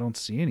email. I don't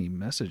see any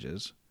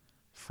messages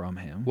from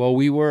him. well,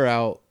 we were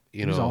out.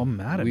 He was all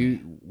mad at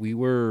me. We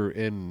were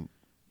in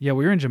Yeah,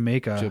 we were in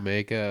Jamaica.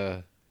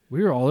 Jamaica.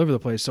 We were all over the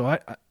place. So I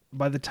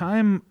by the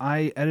time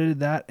I edited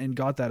that and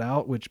got that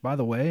out, which by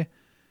the way,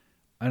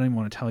 I don't even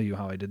want to tell you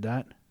how I did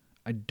that.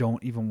 I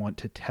don't even want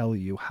to tell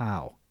you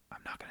how.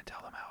 I'm not going to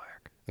tell them how,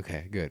 Eric.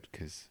 Okay, good,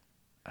 because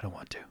I don't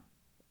want to.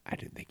 I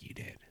didn't think you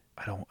did.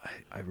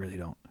 I really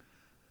don't.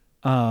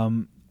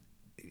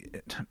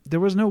 There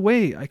was no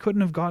way I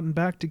couldn't have gotten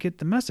back to get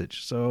the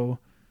message. So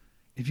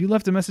if you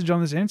left a message on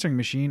this answering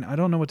machine, I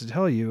don't know what to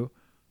tell you,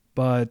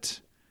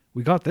 but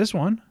we got this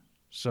one.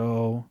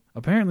 So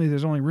apparently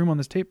there's only room on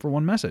this tape for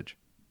one message.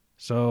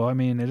 So, I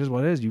mean, it is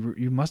what it is.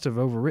 You must have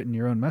overwritten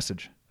your own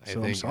message.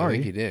 So I'm sorry. I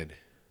think he did.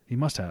 He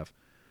must have.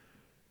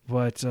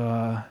 But,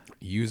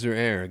 User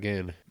error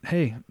again.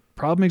 hey,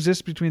 problem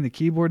exists between the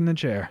keyboard and the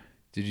chair.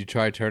 Did you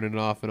try turning it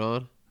off and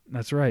on?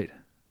 That's right.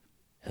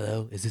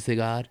 Hello, is this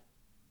thing on?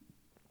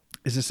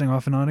 Is this thing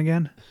off and on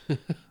again?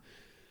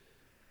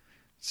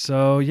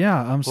 So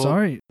yeah, I'm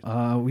sorry.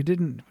 We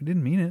didn't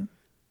mean it.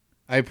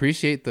 I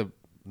appreciate the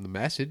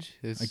message.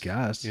 I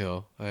guess.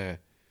 You know,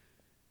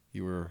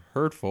 you were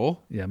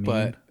hurtful. Yeah, mean.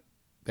 but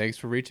thanks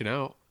for reaching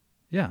out.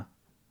 Yeah.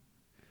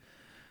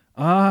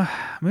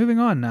 Moving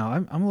on now.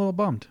 I'm a little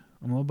bummed.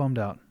 I'm a little bummed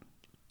out.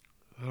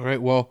 All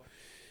right. Well,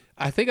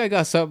 I think I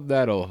got something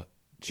that'll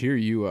cheer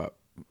you up.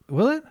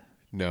 Will it?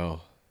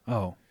 No.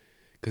 Oh.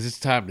 Because it's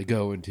time to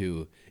go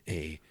into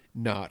a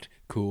not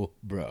cool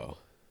bro.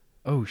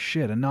 Oh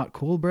shit! A not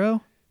cool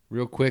bro.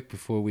 Real quick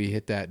before we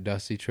hit that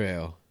dusty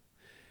trail,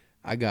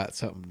 I got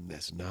something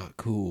that's not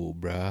cool,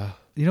 bruh.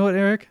 You know what,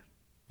 Eric?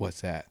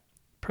 What's that?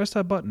 Press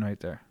that button right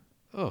there.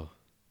 Oh,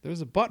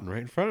 there's a button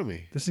right in front of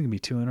me. This is gonna be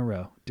 2 in a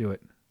row. Do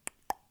it.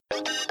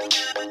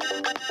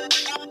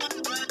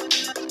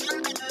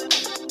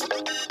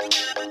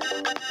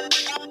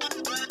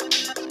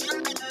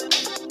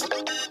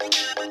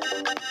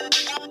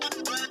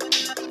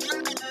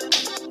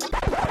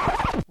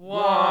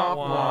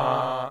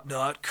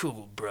 Not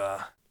cool,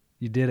 bruh.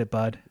 You did it,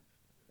 bud.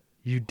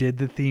 You did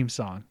the theme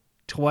song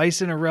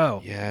twice in a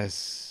row.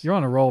 Yes. You're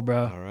on a roll,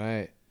 bro. All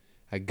right.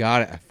 I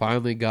got it. I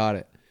finally got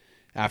it.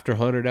 After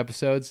 100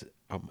 episodes,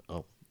 I'm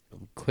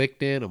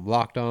clicked in. I'm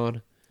locked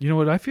on. You know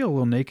what? I feel a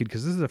little naked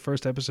because this is the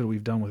first episode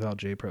we've done without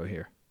J Pro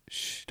here.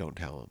 Shh, don't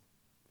tell him.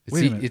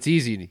 Wait a minute. It's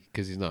easy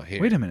because he's not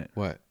here. Wait a minute.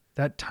 What?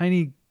 That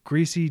tiny,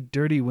 greasy,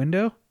 dirty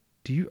window?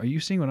 Are you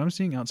seeing what I'm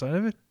seeing outside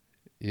of it?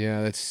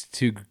 Yeah, that's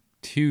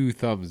two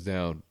thumbs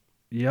down.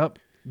 Yep.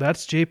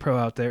 That's J Pro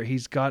out there.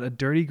 He's got a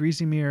dirty,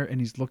 greasy mirror and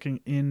he's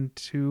looking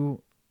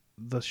into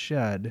the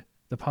shed,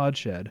 the pod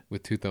shed.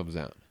 With 2 thumbs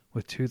down.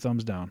 With 2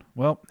 thumbs down.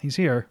 Well, he's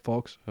here,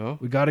 folks. Oh.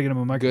 We got to get him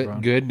a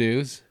microphone. Good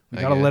news. We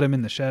got to let him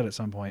in the shed at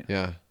some point.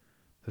 Yeah.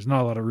 There's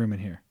not a lot of room in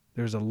here.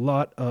 There's a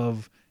lot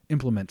of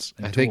implements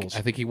and tools.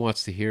 I think he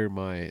wants to hear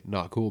my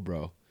not cool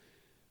bro.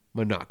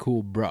 My not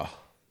cool bro.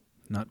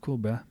 Not cool,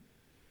 bruh.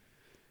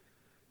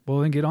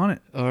 Well, then get on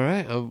it. All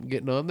right, I'm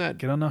getting on that.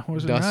 Get on that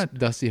horse and ride.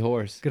 Dusty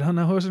horse. Get on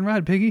that horse and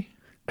ride, piggy.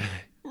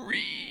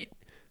 Read.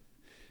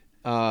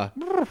 That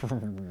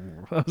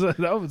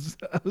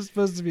was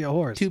supposed to be a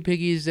horse. 2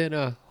 piggies and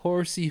a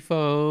horsey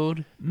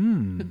phone.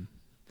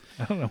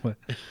 I don't know what.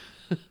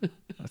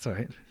 That's all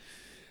right.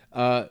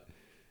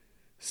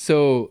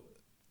 So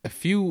it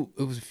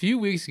was a few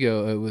weeks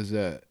ago. It was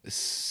a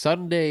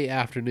Sunday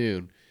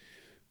afternoon.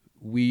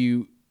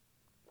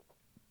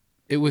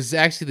 It was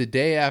actually the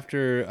day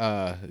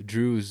after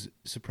Drew's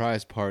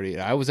surprise party.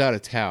 I was out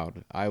of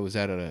town. I was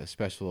at a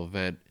special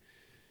event.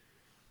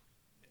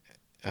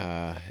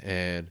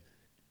 And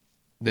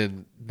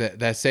then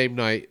that same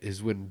night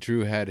is when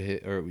Drew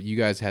or you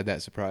guys had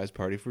that surprise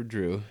party for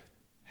Drew.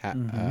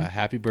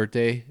 Happy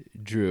birthday,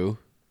 Drew.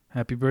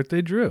 Happy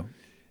birthday, Drew.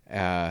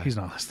 He's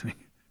not listening.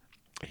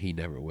 He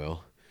never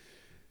will.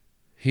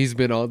 He's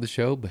been on the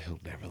show, but he'll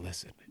never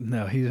listen.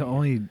 No, he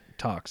only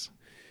talks.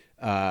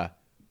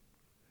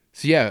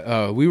 So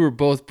yeah, we were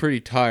both pretty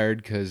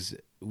tired because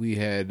we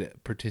had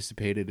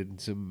participated in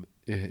some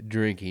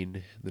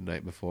drinking the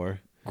night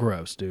before.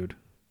 Gross, dude.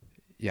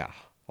 Yeah,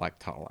 like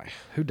totally.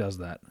 Who does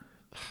that?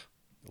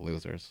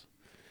 Losers.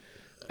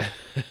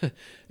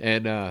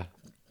 And I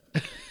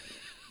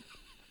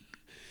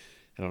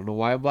don't know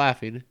why I'm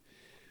laughing,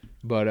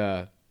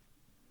 but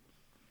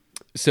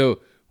so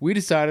we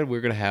decided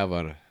we're gonna have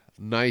a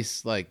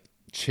nice, like,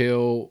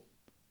 chill,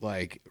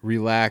 like,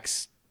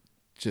 relax,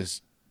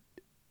 just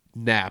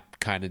nap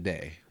kind of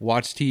day.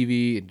 Watch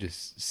TV and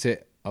just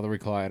sit on the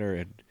recliner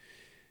and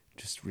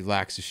just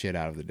relax the shit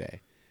out of the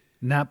day.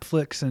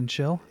 Napflix and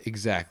chill?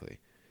 Exactly.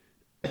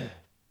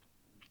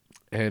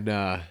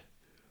 And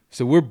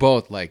so we're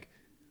both, like,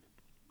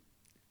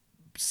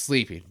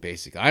 sleeping,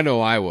 basically. I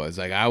know I was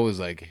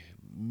like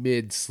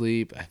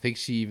mid-sleep. I think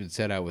she even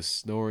said I was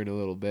snoring a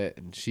little bit,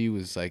 and she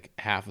was, like,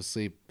 half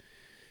asleep.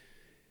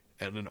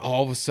 And then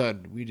all of a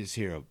sudden, we just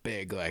hear a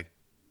big, like,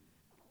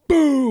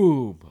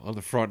 boom on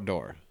the front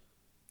door.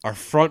 Our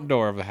front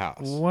door of the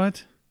house.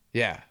 What?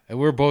 Yeah. And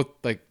we're both,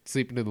 like,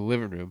 sleeping in the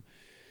living room.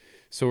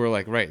 So we're,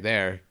 like, right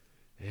there.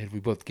 And we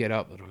both get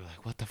up and we're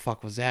like, what the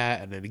fuck was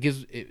that? And then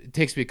it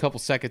takes me a couple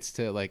seconds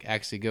to, like,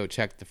 actually go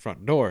check the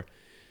front door.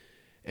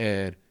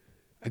 And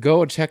I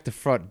go and check the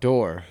front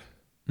door.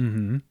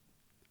 Mm-hmm.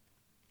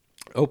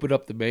 Open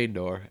up the main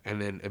door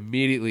and then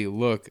immediately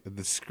look at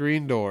the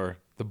screen door.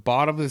 The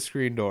bottom of the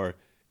screen door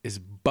is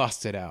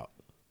busted out.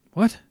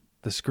 What?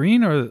 The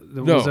screen or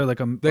No, was there like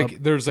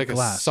there's like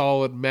glass? a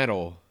solid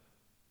metal,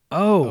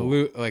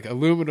 like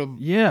aluminum,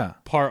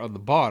 part on the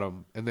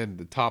bottom, and then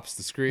the top's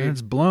the screen. And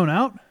it's blown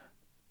out.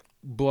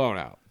 Blown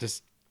out.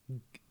 Just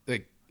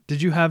like.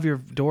 Did you have your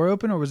door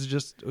open or was it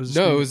just? It was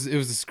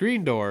the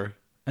screen door,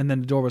 and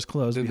then the door was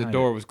closed. Then the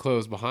door was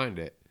closed behind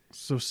it.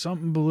 So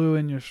something blew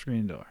in your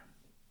screen door.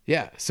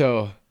 Yeah.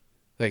 So,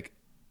 like,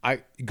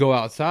 I go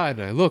outside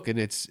and I look, and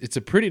it's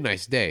a pretty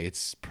nice day.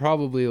 It's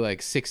probably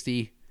like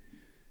 60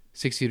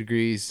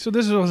 degrees. So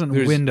this wasn't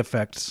wind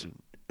effects.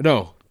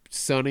 No,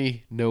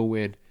 sunny, no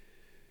wind.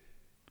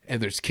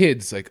 And there's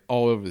kids, like,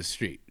 all over the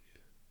street.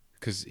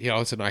 Because,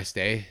 it's a nice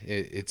day.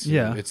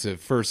 It's a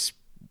first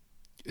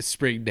a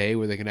spring day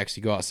where they can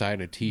actually go outside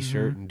in a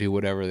t-shirt and do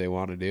whatever they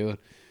want to do.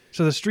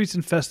 So the street's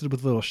infested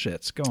with little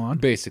shits. Go on.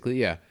 Basically,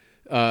 yeah.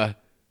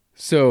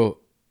 So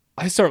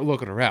I start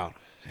looking around,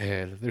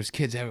 and there's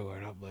kids everywhere,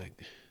 and I'm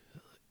like,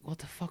 what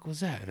the fuck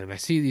was that? And then I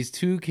see these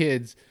two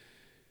kids,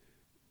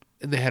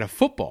 and they had a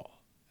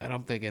football. And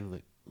I'm thinking,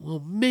 like, well,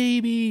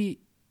 maybe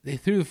they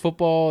threw the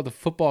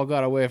football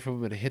got away from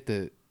them and hit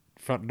the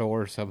front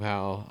door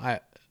somehow. I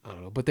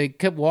don't know. But they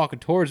kept walking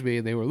towards me,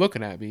 and they were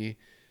looking at me,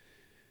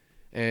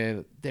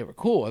 and they were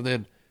cool. And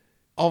then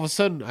all of a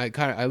sudden,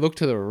 I look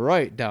to the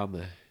right down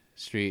the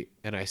street,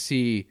 and I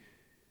see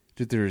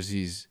that there's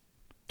these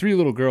 3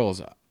 little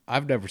girls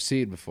I've never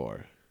seen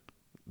before.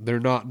 They're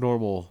not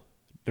normal.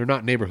 They're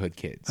not neighborhood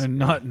kids. They're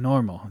not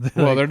normal.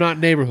 They're not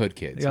neighborhood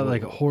kids. They got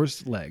like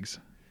horse legs.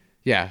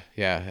 Yeah,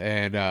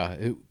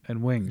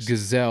 and wings.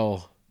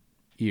 Gazelle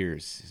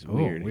ears. It's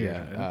weird.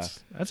 Yeah,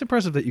 that's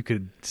impressive that you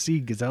could see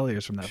gazelle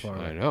ears from that far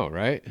away. I know,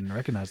 right? And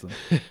recognize them.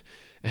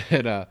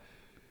 And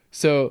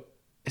so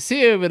I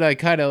see him, and I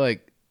kind of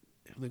like,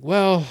 I'm like,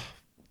 well,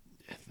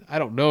 I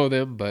don't know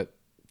them, but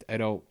I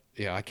don't.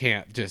 I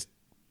can't just.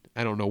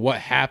 I don't know what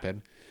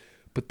happened,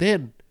 but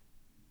then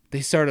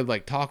they started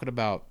like talking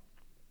about.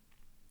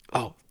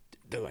 Oh,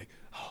 they're like,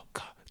 oh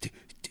God,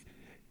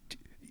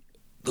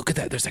 look at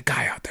that! There's a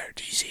guy out there.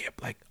 Do you see him?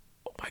 Like,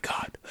 oh my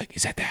God! Like,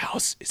 is that the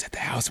house? Is that the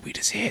house we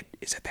just hit?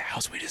 Is that the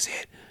house we just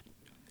hit?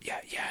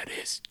 Yeah, it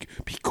is.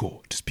 Be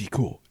cool. Just be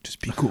cool.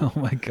 Just be cool. Oh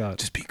my God!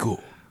 Just be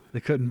cool. They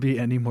couldn't be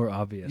any more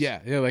obvious.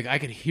 Yeah, like I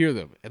could hear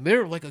them, and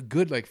they're like a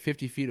good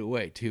 50 feet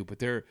away too. But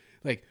they're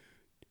like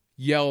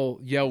yell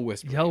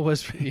whispering. Yell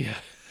whispering. Yeah.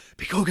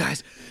 Be cool,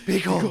 guys. Be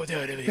cool.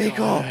 Be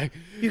cool.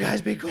 You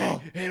guys be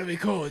cool. Hey, it'll be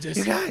cool. Just,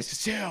 you guys.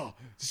 Just chill.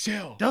 Just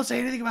chill. Don't say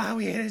anything about how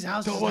we hit his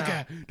house. Don't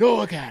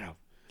look at him.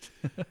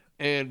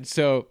 And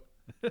so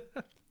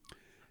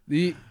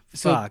they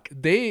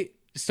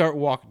start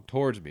walking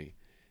towards me,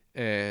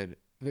 and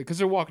because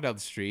they're walking down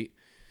the street,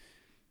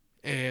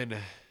 and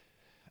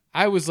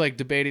I was like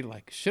debating,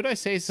 like, should I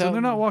say something? So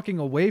they're not walking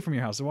away from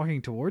your house; they're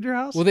walking toward your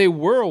house. Well, they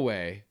were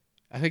away.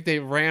 I think they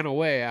ran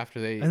away after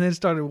they... And then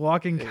started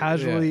walking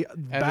casually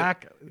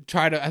back.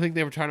 I think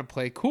they were trying to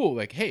play cool.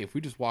 Like, hey, if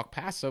we just walk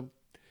past him,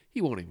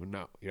 he won't even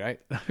know, right?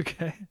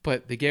 Okay.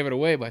 But they gave it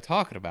away by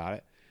talking about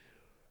it.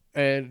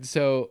 And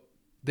so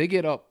they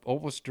get up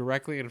almost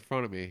directly in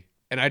front of me.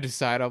 And I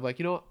decide, I'm like,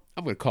 you know what?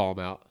 I'm going to call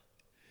them out.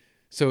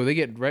 So they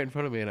get right in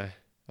front of me. And I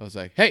was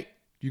like, hey,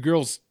 you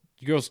girls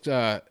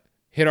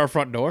hit our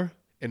front door.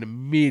 And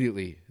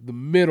immediately, the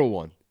middle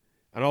one,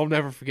 and I'll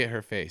never forget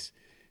her face,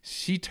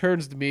 she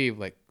turns to me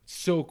like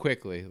so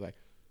quickly, like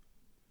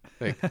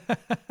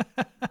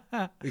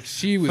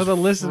she was. For the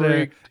listener,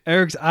 freaked.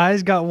 Eric's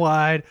eyes got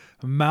wide,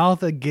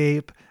 mouth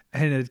agape,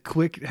 and a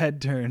quick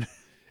head turn.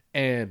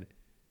 And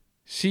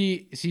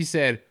she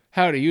said,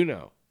 "How do you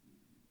know?"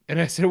 And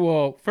I said,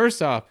 "Well,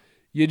 first off,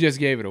 you just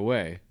gave it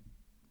away,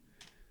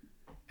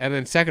 and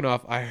then second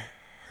off, I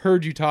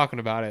heard you talking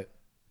about it,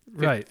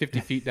 50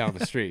 feet down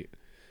the street."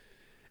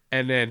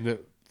 And then the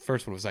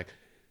first one was like,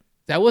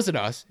 that wasn't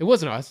us. It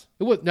wasn't us.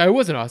 It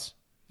wasn't us.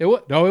 I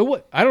don't know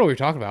what you're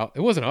talking about. It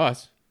wasn't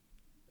us.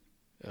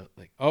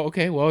 Like, oh,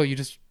 okay. Well,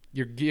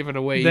 you're giving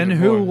away. Then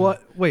even who? more.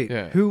 What? Wait,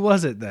 who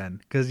was it then?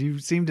 Because you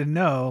seem to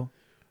know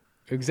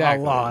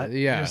exactly a lot.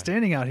 Yeah, you're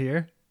standing out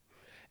here,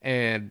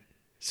 and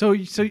so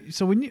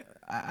when you,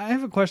 I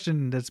have a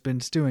question that's been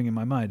stewing in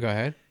my mind. Go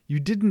ahead. You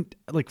didn't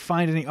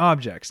find any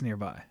objects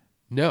nearby.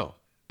 No,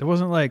 there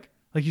wasn't like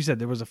you said,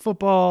 there was a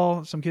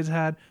football some kids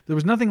had. There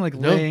was nothing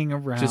laying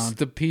around. Just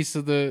the piece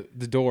of the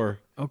door.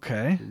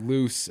 Okay.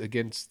 Loose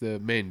against the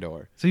main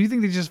door. So you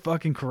think they just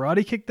fucking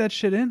karate kicked that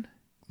shit in?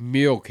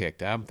 Mule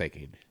kicked, I'm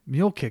thinking.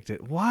 Mule kicked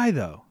it. Why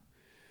though?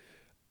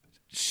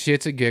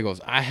 Shits and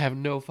giggles. I have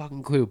no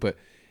fucking clue. But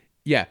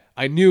yeah,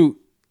 I knew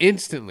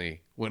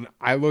instantly when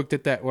I looked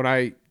at that, when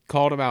I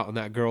called him out and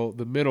that girl,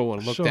 the middle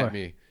one, looked at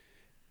me.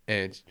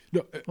 And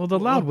well, the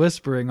loud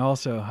whispering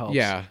also helps.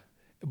 Yeah.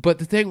 But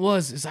the thing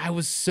is I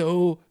was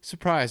so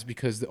surprised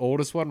because the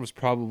oldest one was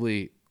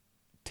probably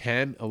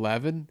 10,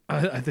 11.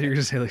 I thought you were going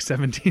to say like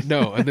 17.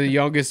 No, and the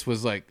youngest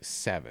was like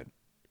 7.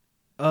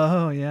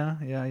 Oh, yeah.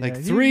 Like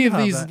 3 of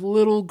these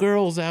little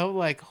girls out,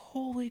 like,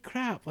 holy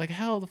crap, like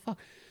how the fuck?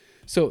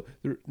 So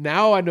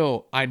now I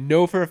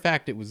know for a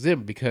fact it was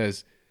them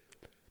because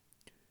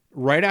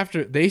right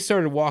after they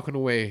started walking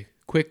away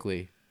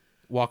quickly,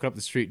 walking up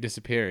the street,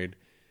 disappearing.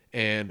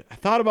 And I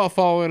thought about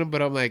following them,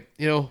 but I'm like,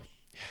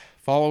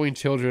 following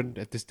children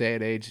at this day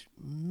and age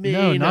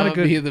may not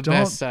be the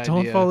best idea.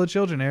 Don't follow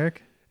children,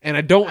 Eric. And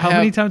I don't How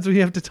many times do we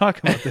have to talk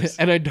about this?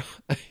 And I don't.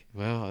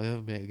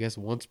 Well, I guess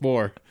once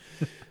more.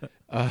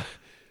 But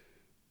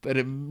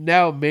it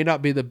now may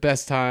not be the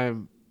best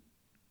time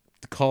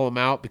to call them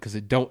out because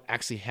they don't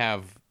actually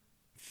have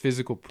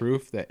physical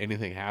proof that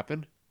anything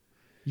happened.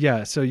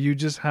 Yeah, so you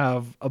just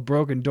have a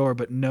broken door,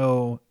 but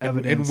no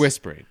evidence. And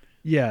whispering.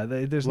 Yeah,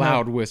 there's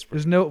loud whispering.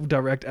 There's no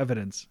direct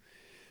evidence.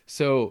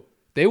 So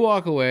they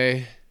walk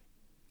away,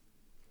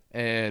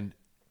 and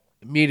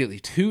immediately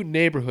 2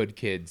 neighborhood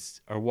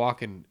kids are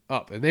walking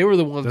up, and they were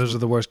the ones. Those are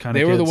the worst kind of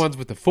They kids. were the ones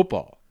with the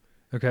football.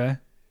 Okay.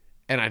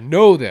 And I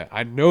know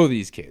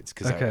these kids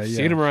because Okay, I've yeah,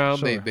 seen them around.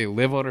 sure. They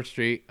live on our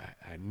street.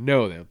 I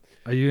know them.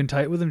 Are you in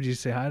tight with them? Did you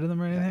say hi to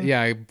them or anything?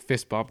 Yeah, I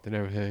fist bumped and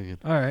everything.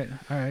 All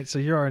right. So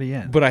you're already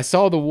in. But I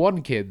saw the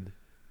one kid,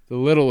 the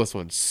littlest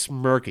one,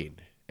 smirking,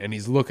 and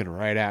he's looking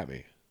right at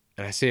me.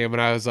 And I see him,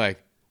 and I was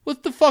like,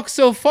 "What the fuck's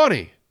so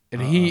funny?"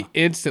 And he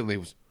instantly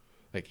was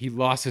like, he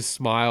lost his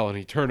smile, and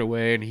he turned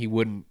away, and he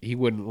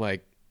wouldn't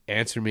like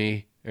answer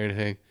me or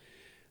anything.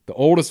 The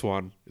oldest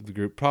one of the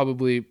group,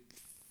 probably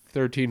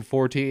 13,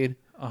 14,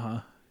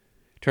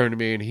 turned to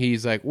me, and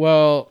he's like,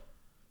 "Well,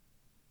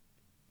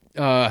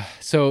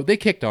 so they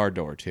kicked our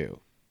door too.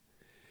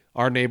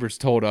 Our neighbors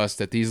told us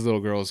that these little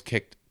girls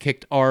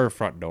kicked our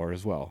front door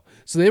as well.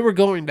 So they were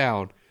going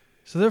down.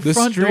 So they're the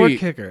front door street,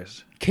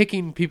 kickers.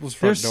 kicking people's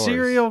They're front doors.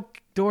 serial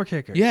door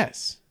kickers.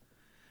 Yes.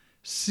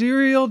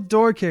 Serial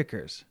door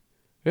kickers.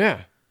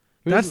 Yeah.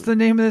 That's the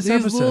name of this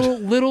These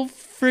episode. little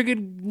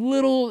friggin'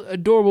 little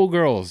adorable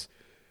girls.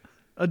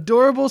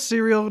 Adorable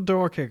serial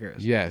door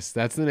kickers. Yes,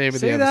 that's the name of the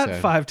Say episode.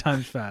 that 5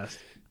 times fast.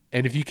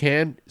 And if you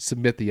can,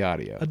 submit the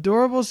audio.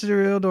 Adorable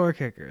serial door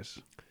kickers.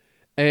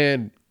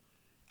 And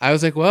I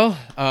was like, well,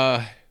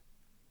 no,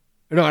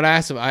 and I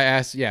asked him,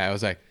 I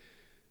was like,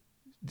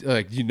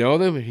 do you know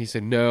them? And he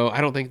said, no, I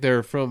don't think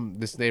they're from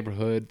this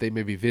neighborhood. They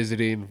may be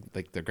visiting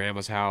like their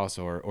grandma's house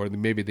or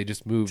maybe they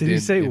just moved in. Did he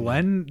say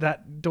when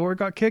that door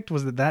got kicked?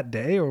 Was it that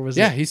day or was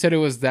it? Yeah, he said it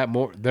was the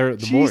morning.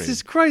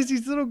 Jesus Christ,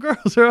 these little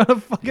girls are on a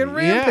fucking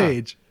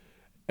rampage.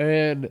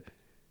 And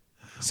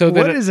so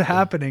what then is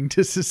happening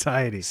to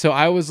society? So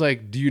I was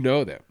like, do you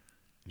know them?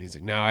 And he's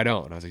like, no, I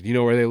don't. And I was like, do you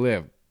know where they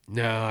live?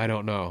 No, I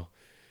don't know.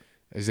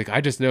 He's like, I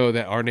just know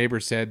that our neighbor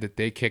said that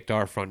they kicked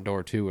our front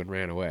door too and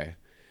ran away.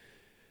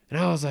 And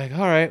I was like, all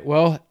right,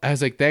 well, I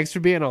was like, thanks for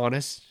being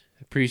honest.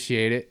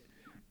 Appreciate it.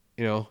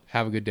 You know,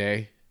 have a good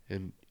day.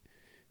 And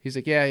he's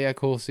like, yeah,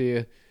 cool. See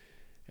you.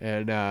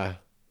 And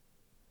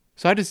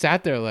so I just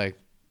sat there like,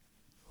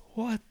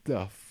 what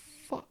the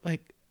fuck?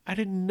 Like, I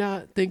did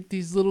not think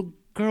these little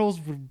girls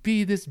would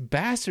be this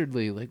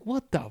bastardly. Like,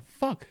 what the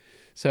fuck?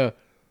 So,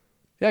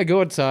 yeah, I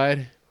go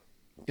inside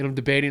and I'm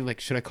debating,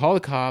 like, should I call the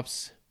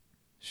cops?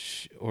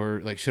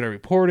 Or like, should I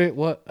report it?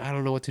 What? I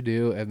don't know what to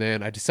do. And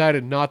then I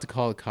decided not to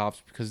call the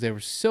cops because they were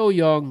so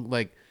young.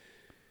 Like,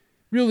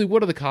 really,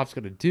 what are the cops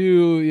going to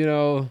do? You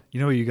know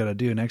what you got to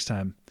do next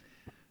time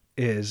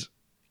is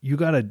you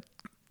got to,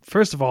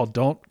 first of all,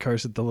 don't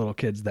curse at the little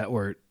kids that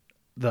were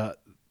the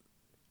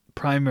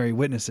primary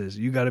witnesses.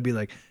 You got to be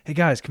like, hey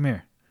guys, come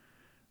here.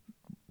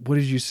 What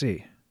did you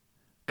see?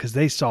 Because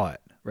they saw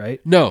it,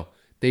 right? No,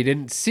 they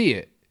didn't see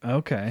it.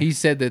 Okay. He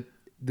said that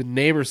the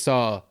neighbor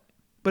saw.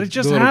 But it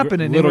just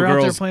happened and they were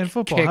out there playing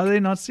football. How did they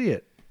not see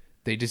it?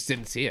 They just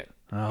didn't see it.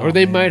 Oh, or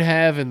they man. might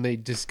have and they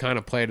just kind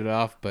of played it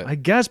off. But I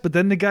guess, but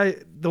then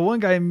the one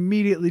guy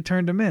immediately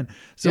turned him in.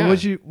 So Yeah.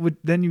 what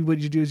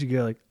you do is you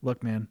go like,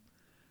 look, man,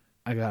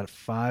 I got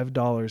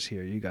 $5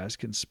 here. You guys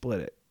can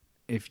split it.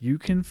 If you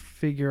can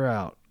figure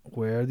out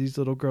where these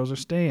little girls are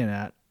staying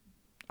at,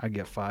 I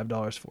get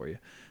 $5 for you.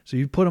 So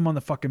you put them on the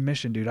fucking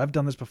mission, dude. I've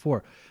done this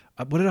before.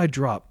 What did I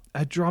drop?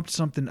 I dropped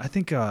something. I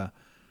think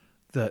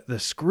the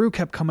screw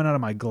kept coming out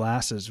of my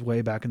glasses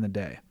way back in the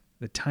day.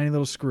 The tiny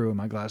little screw in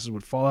my glasses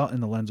would fall out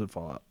and the lens would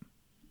fall out.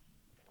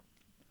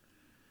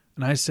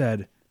 And I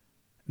said,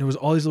 there was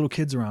all these little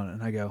kids around it.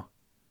 And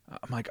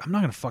I'm like, I'm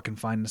not going to fucking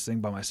find this thing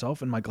by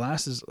myself. And my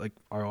glasses like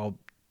are all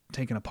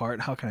taken apart.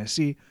 How can I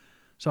see?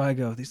 So I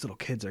go, these little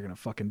kids are going to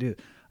fucking do it.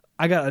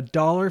 I got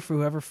 $1 for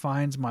whoever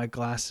finds my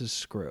glasses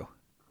screw.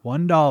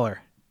 $1.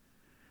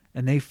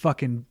 And they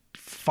fucking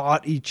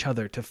fought each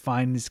other to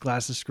find this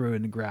glasses screw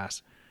in the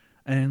grass.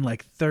 And in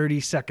like 30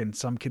 seconds,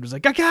 some kid was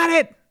like, I got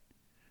it.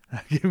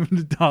 I gave him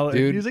 $1.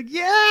 Dude, and he was like,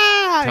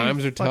 yeah.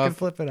 times He are fucking tough.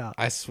 flip it out.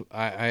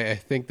 I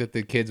think that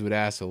the kids would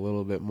ask a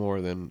little bit more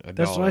than $1.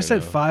 That's what I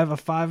said. now.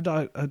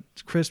 $5, a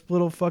crisp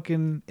little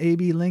fucking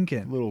AB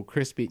Lincoln. Little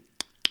crispy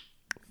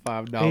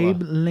 $5.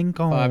 Abe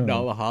Lincoln.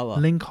 $5 holla.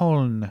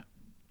 Lincoln.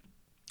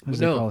 As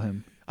they No. call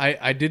him.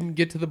 I didn't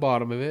get to the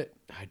bottom of it.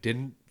 I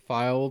didn't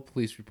file a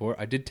police report.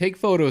 I did take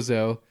photos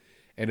though,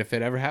 and if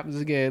it ever happens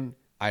again,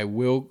 I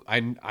will.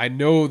 I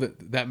know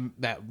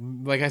that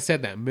like I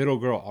said, that middle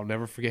girl, I'll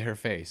never forget her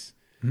face.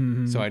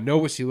 Mhm. So I know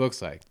what she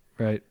looks like,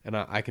 right? And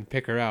I can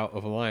pick her out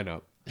of a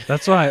lineup.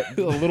 That's why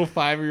a little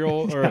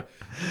 5-year-old or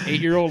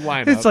 8-year-old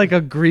lineup. It's like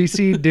a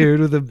greasy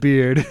dude with a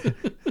beard.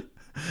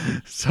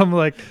 Some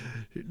like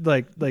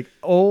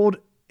old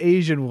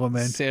Asian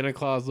woman, Santa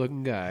Claus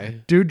looking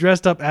guy, dude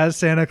dressed up as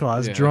Santa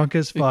Claus, Yeah. drunk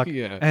as fuck,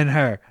 Yeah. and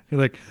her. You're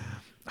like,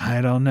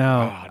 I don't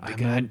know. Oh, I'm God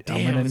gonna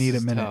damn, need a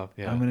this is minute. tough.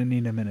 Yeah. I'm gonna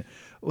need a minute.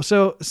 Well,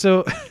 so,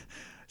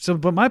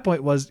 but my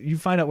point was, you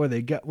find out where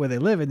they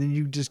live, and then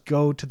you just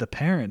go to the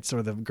parents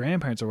or the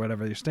grandparents or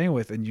whatever you're staying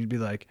with, and you'd be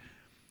like,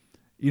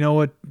 you know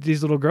what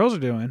these little girls are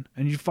doing,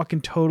 and you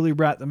fucking totally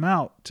rat them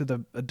out to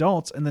the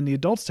adults, and then the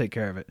adults take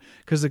care of it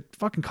because the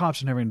fucking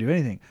cops are never gonna do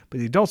anything, but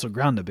the adults will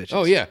ground the bitches.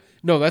 Oh yeah,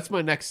 no, that's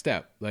my next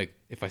step. Like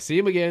if I see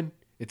him again,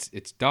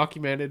 It's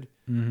documented.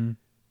 Mm-hmm.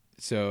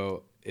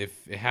 So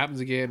if it happens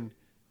again,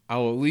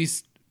 I'll at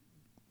least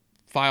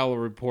file a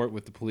report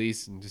with the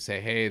police and just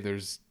say, hey,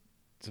 there's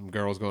some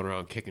girls going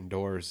around kicking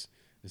doors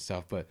and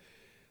stuff. But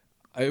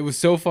it was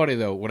so funny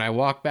though when I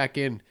walked back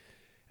in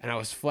and I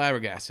was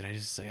flabbergasted.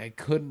 I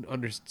couldn't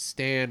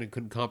understand and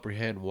couldn't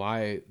comprehend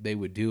why they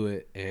would do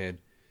it. And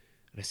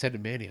I said to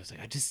Mandy, I was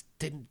like, I just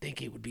didn't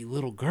think it would be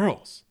little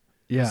girls.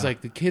 Yeah. It's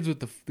like the kids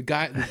with the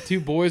two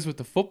boys with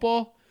the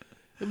football.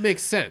 It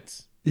makes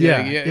sense. Yeah.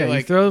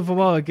 Like, you throw the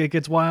football, it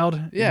gets wild.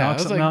 yeah, I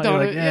was like, out, done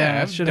you're it. like,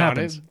 Yeah, shit done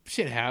happens. it.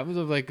 Shit happens.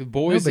 I'm like,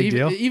 boys, No big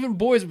deal. even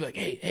boys would be like,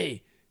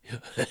 hey,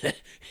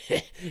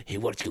 hey, why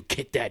don't you go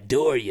kick that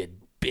door, you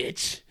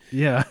bitch?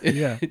 Yeah,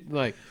 yeah.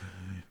 Like,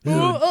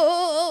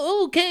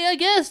 okay, I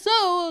guess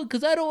so,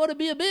 because I don't want to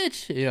be a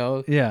bitch, you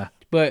know. Yeah.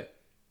 But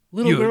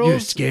little girls, You're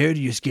scared?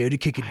 You're scared to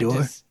kick a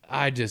door?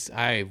 I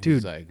Dude.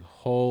 was like,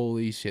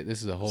 holy shit,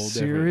 this is a whole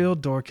Serial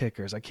different. door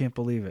kickers. I can't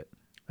believe it.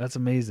 That's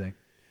amazing.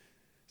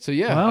 So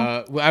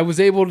yeah, I was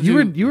able to.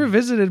 You were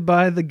visited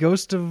by the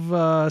ghost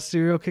of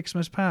Serial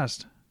Kicksmith's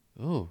past.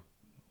 Oh,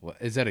 what,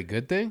 is that a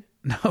good thing?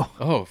 No.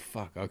 Oh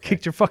fuck. Okay.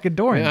 Kicked your fucking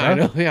door in, Yeah,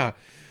 bro. I know. Yeah.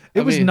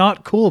 It was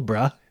not cool,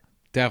 bruh.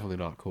 Definitely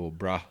not cool,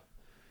 bruh.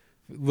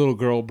 Little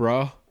girl,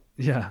 bruh.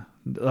 Yeah.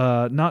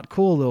 Not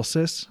cool, little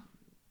sis.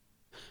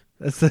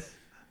 That's the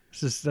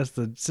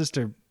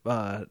sister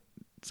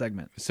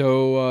segment,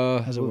 So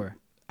as it were.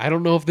 I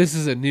don't know if this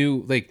is a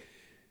new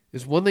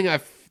there's one thing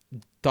I've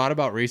thought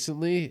about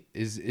recently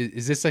is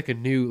this like a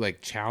new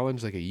like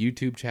challenge, like a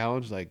YouTube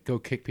challenge, like go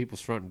kick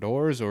people's front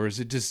doors, or is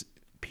it just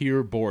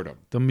pure boredom?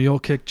 The mule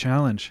kick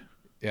challenge.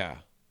 Yeah.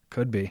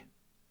 Could be.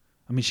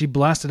 I mean, she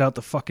blasted out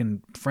the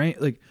fucking frame.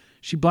 Like,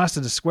 she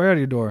blasted a square out of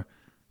your door.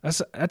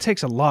 That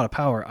takes a lot of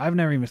power. I've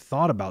never even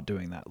thought about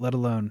doing that, let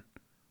alone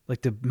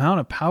like the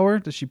amount of power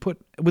that she put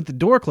with the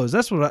door closed.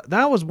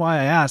 That was why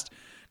I asked,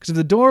 because if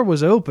the door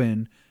was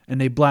open and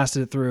they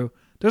blasted it through,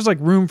 there's like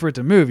room for it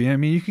to move. You know what I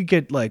mean? You could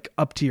get like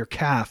up to your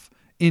calf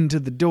into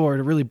the door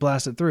to really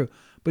blast it through,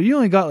 but you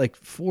only got like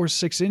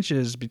 4-6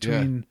 inches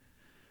between. Yeah.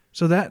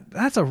 So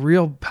that's a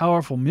real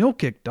powerful mule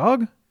kick,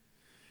 dog.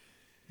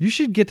 You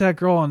should get that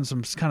girl on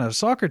some kind of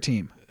soccer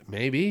team.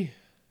 Maybe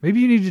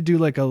you need to do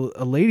like a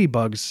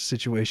Ladybugs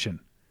situation.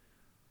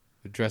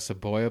 Dress a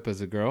boy up as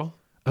a girl.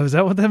 Oh, is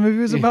that what that movie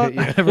was about?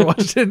 Yeah. I never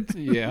watched it.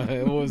 Yeah,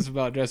 it was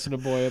about dressing a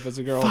boy up as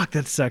a girl. Fuck,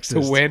 that's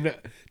sexist.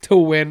 To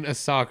win a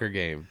soccer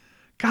game.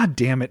 God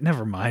damn it!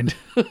 Never mind.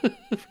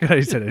 Forgot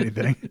I said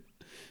anything.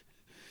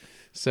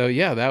 So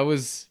yeah, that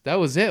was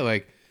it.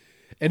 Like,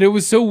 and it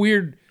was so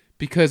weird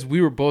because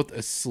we were both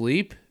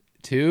asleep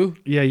too.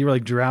 Yeah, you were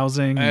like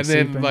drowsing, and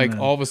then like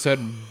all of a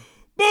sudden,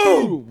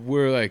 boom!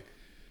 We're like,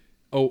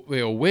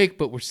 we're awake,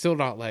 but we're still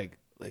not like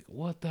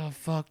what the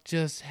fuck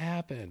just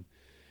happened?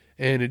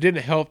 And it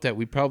didn't help that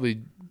we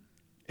probably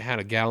had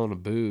a gallon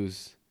of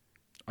booze.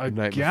 A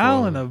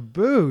gallon of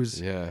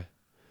booze. Yeah.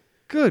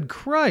 Good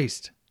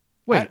Christ!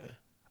 Wait,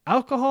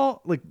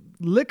 alcohol, like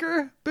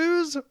liquor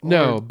booze?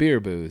 No, beer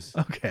booze.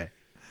 Okay.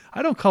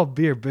 I don't call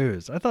beer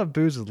booze. I thought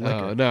booze was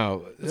liquor.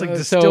 No. It's like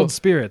distilled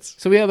spirits.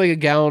 So we had like a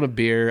gallon of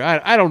beer.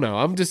 I don't know.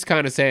 I'm just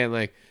kind of saying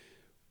like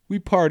we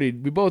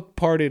partied. We both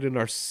partied in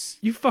our...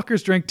 You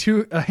fuckers drank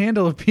a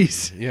handle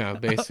apiece. Yeah,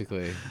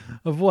 basically.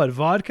 Of what?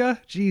 Vodka?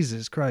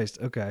 Jesus Christ.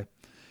 Okay.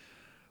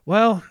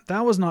 Well,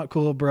 that was not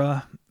cool,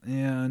 bruh.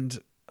 And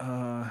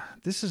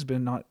this has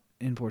been not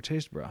in poor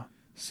taste, bruh.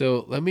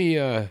 So let me...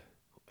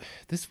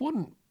 This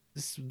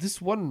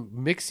one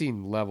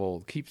mixing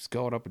level keeps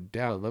going up and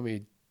down. Let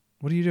me...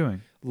 What are you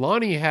doing?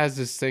 Lonnie has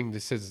this thing that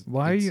says...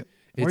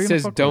 It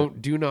says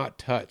do not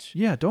touch.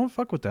 Yeah, don't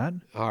fuck with that.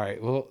 All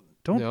right, well...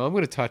 No, I'm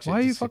going to touch it. Why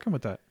are you fucking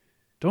with that?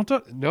 Don't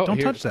touch that.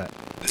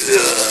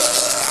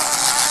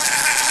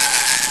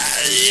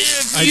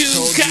 If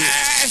you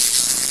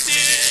cast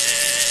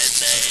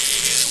it, they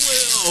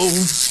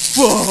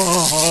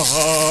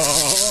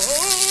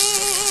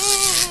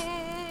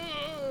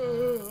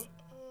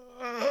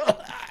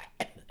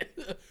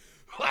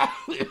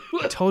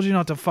will I told you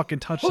not to fucking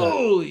touch that.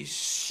 Holy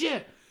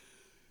shit.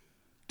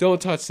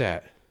 Don't touch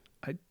that.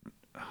 I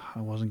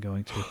wasn't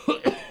going to.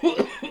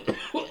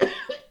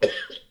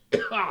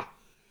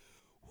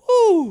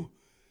 Woo.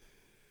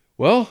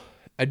 Well,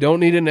 I don't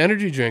need an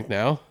energy drink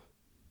now.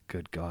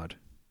 Good God.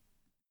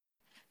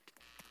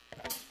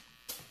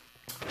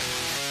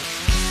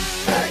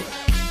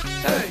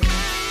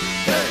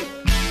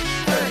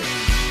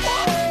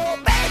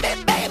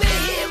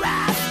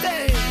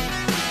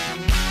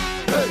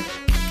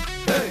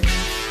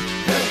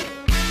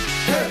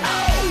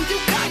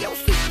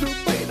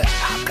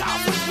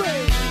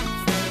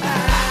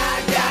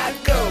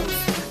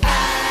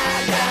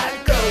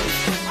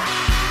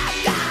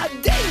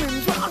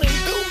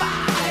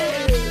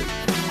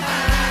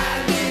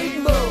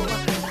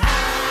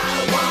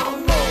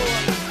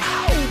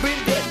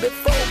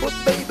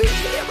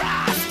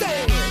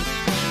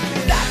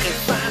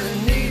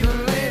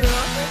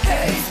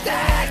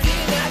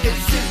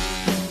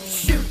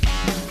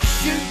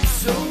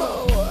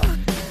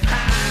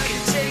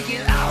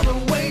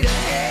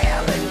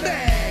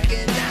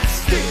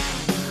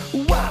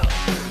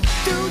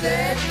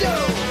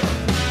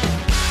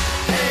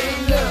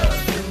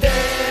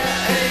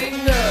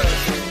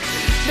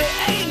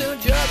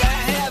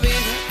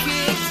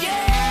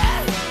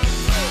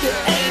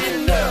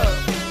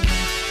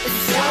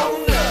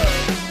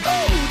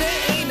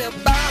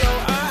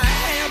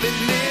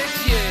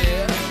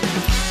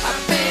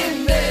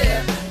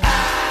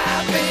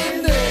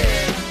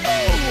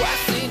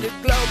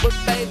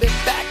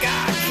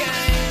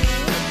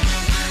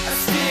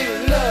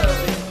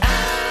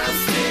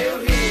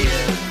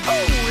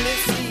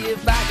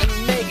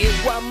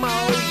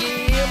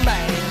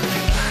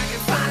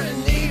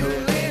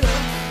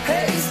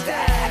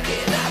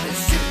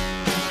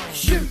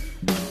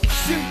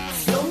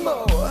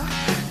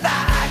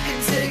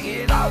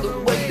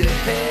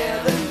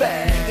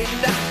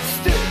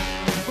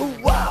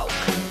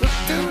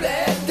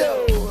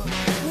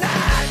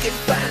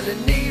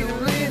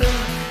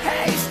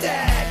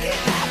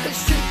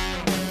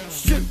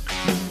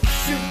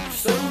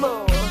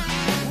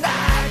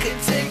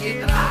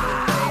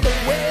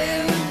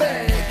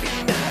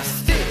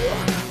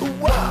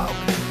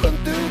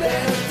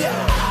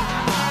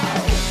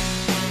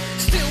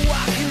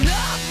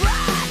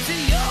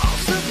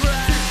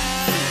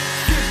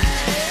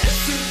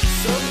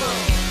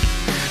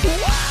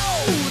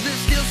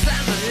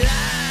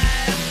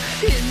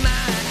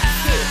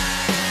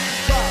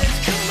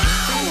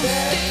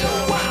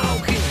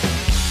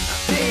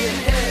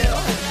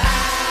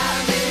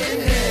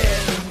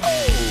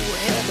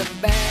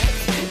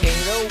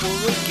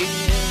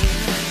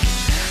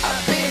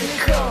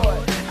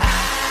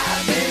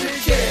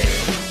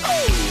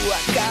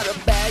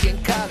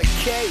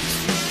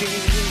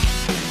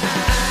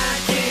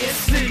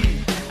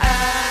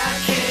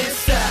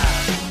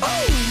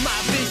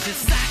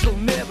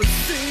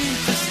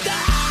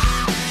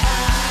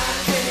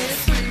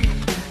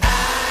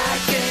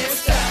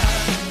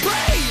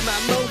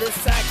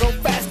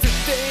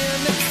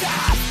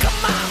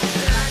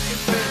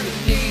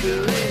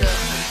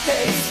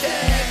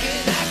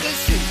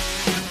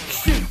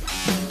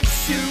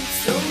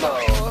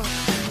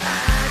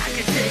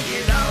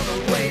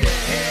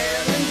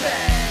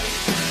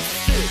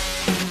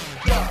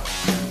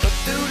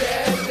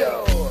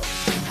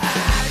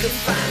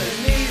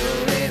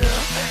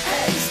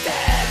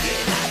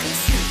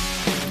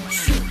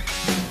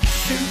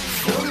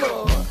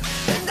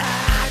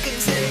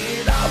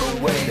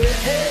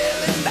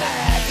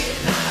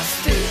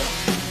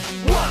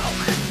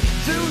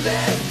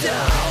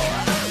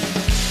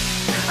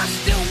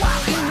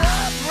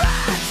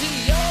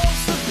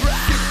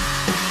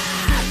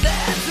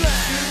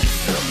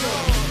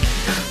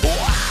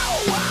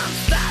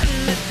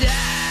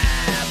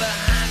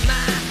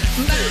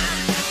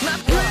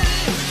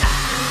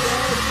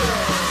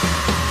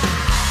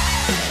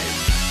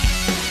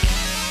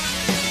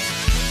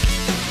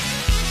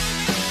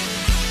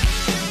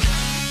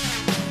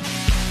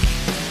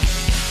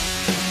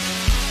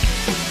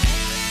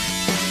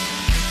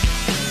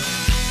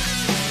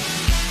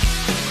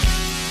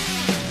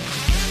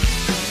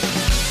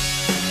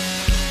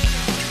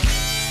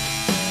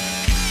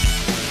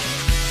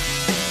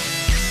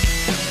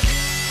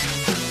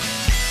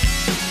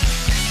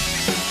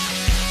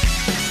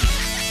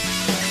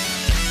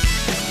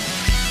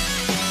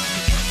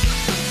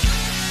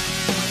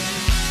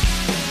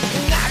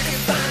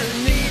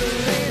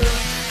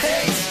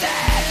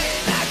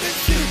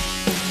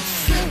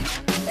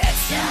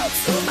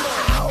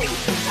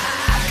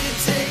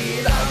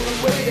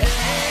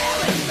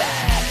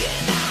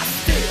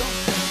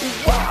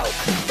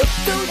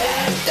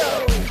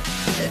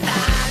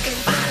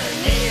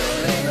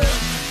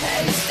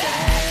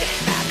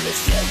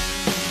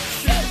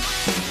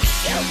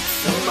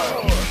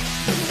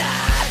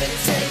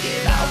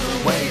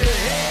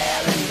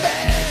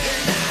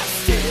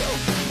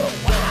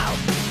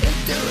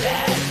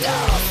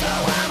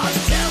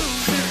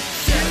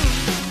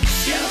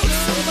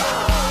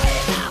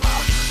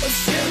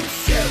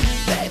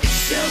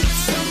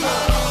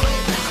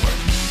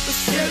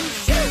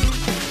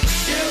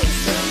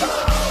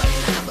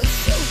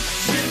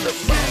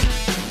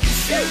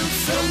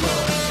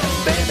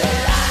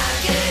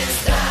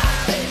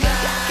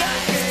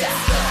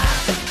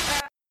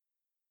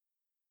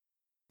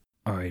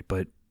 All right,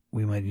 but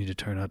we might need to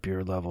turn up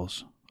your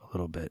levels a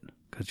little bit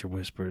because your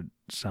whispered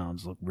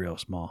sounds look real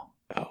small.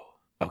 Oh,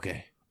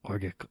 okay. Or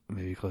get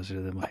maybe closer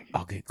to the mic.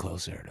 I'll get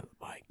closer to the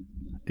mic.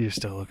 You're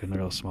still looking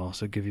real small,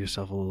 so give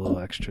yourself a little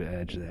extra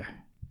edge there.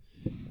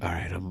 All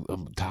right,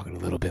 I'm talking a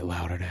little bit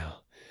louder now.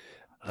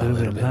 A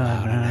little bit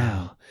louder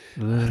now.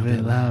 A little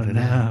bit louder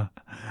now.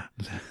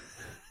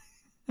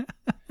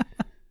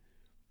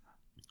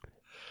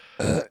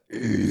 Are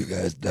you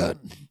guys done?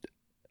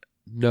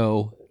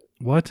 No,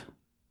 What?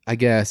 I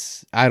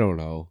guess. I don't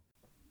know.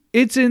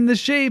 It's in the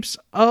shapes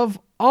of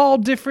all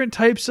different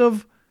types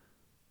of...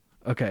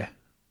 Okay.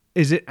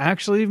 Is it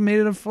actually made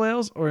out of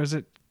flails, or is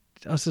it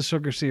just a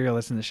sugar cereal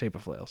that's in the shape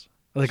of flails?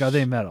 Like, are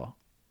they metal?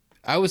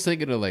 I was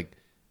thinking of like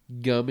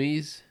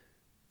gummies,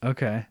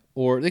 Okay.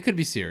 or they could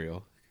be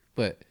cereal.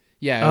 But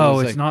yeah. Oh,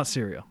 was it's not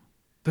cereal.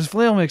 Because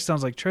flail mix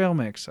sounds like trail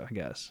mix, I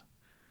guess.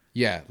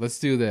 Yeah, let's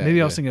do that. Maybe I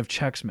Yeah. was thinking of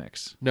Chex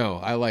Mix. No,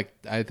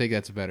 I think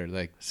that's better.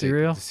 Like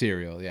Cereal? the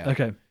cereal, yeah.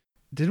 Okay.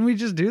 Didn't we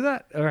just do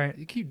that? All right.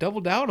 You keep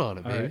double down on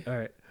it, All baby. right. All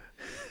right.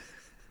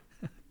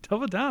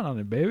 Double down on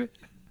it, baby.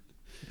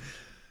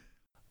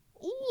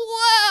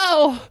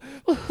 Wow!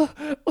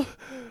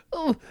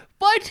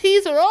 My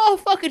teeth are all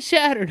fucking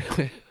shattered.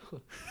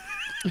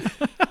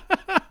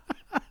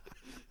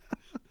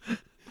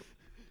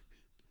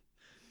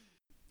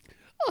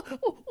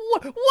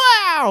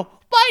 Wow!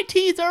 My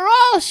teeth are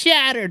all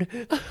shattered.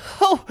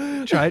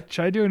 Oh,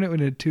 Try doing it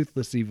in a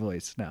toothlessy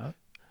voice now.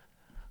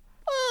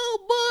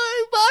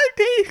 oh my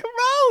teeth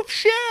are all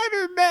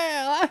shattered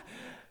now.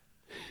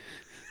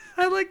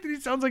 I like that he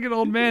sounds like an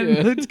old man.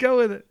 Yeah. Let's go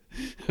with it.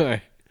 All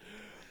right.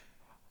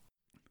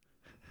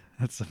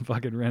 That's some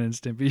fucking Ren and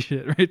Stimpy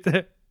shit right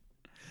there.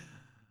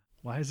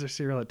 Why is there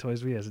cereal at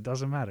Toys R Us? It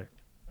doesn't matter.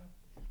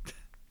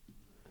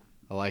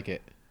 I like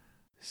it.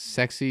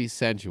 Sexy,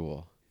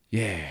 sensual.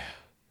 Yeah.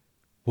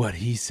 What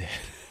he said.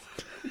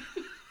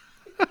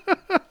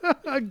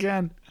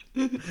 Again.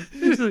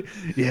 He's like,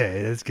 yeah,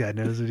 this guy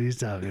knows what he's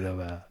talking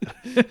about.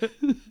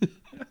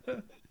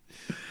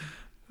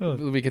 Let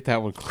me get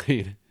that one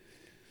clean.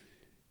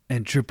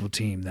 And triple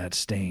team that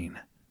stain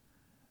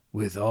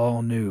with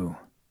all new.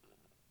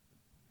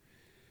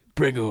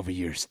 Bring over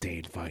your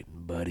stain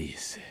fighting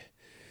buddies.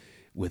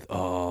 With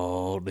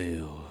all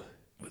new.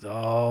 With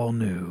all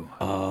new.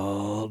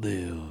 All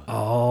new.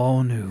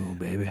 All new,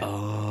 baby.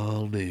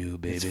 All new,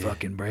 baby. It's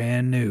fucking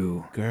brand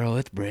new. Girl,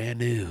 it's brand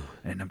new.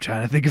 And I'm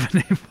trying to think of a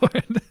name for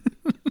it.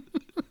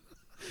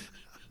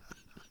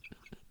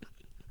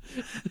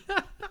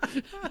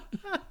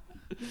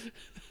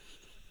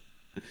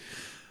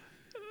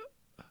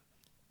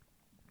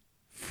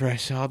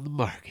 Fresh on the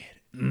market.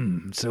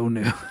 So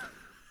new.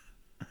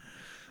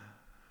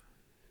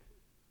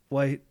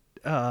 White,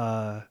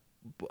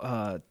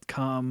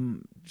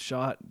 cum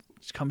shot,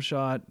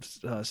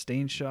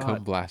 stain shot.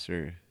 Cum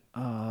blaster.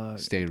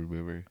 Stain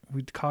remover.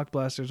 We cock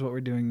blaster is what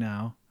we're doing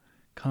now.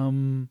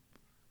 Cum.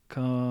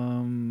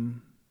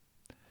 Maybe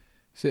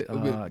say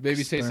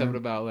sperm. something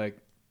about like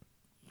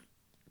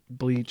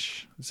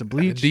Bleach. It's a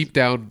bleach. deep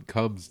down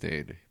cum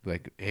stain,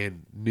 like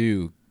and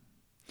new.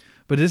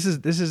 But this is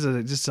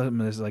just something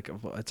that's like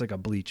it's like a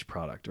bleach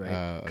product,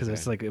 right? Because okay.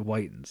 it's like it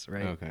whitens,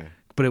 right? Okay.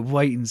 But it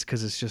whitens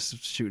because it's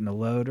just shooting a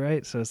load,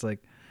 right? So it's like,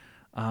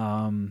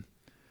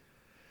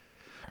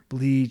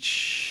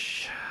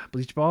 bleach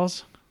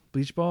balls,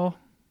 bleach ball.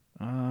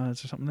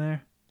 Is there something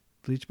there?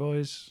 Bleach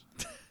boys,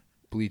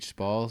 Bleached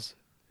balls.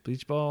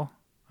 bleach ball.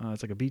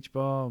 It's like a beach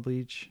ball,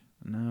 bleach.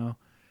 No.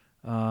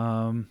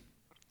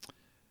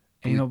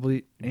 Anal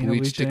bleaching.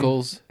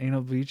 Bleach-ticles.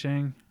 Anal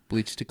bleaching.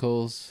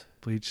 Bleach-ticles.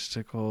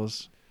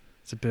 Bleach-ticles.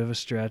 It's a bit of a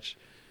stretch.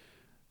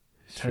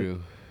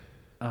 True.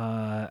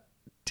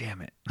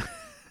 Damn it.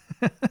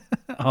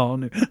 All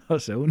new. Oh,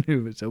 so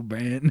new, but so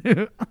brand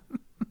new.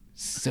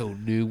 So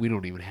new, we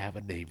don't even have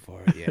a name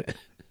for it yet.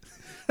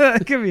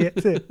 That could be it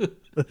too.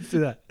 Let's do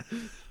that.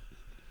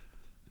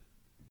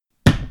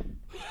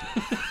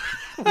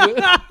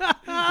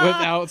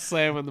 Without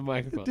slamming the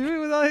microphone. Do it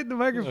without hitting the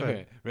microphone.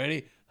 Okay,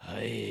 ready?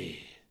 Hey.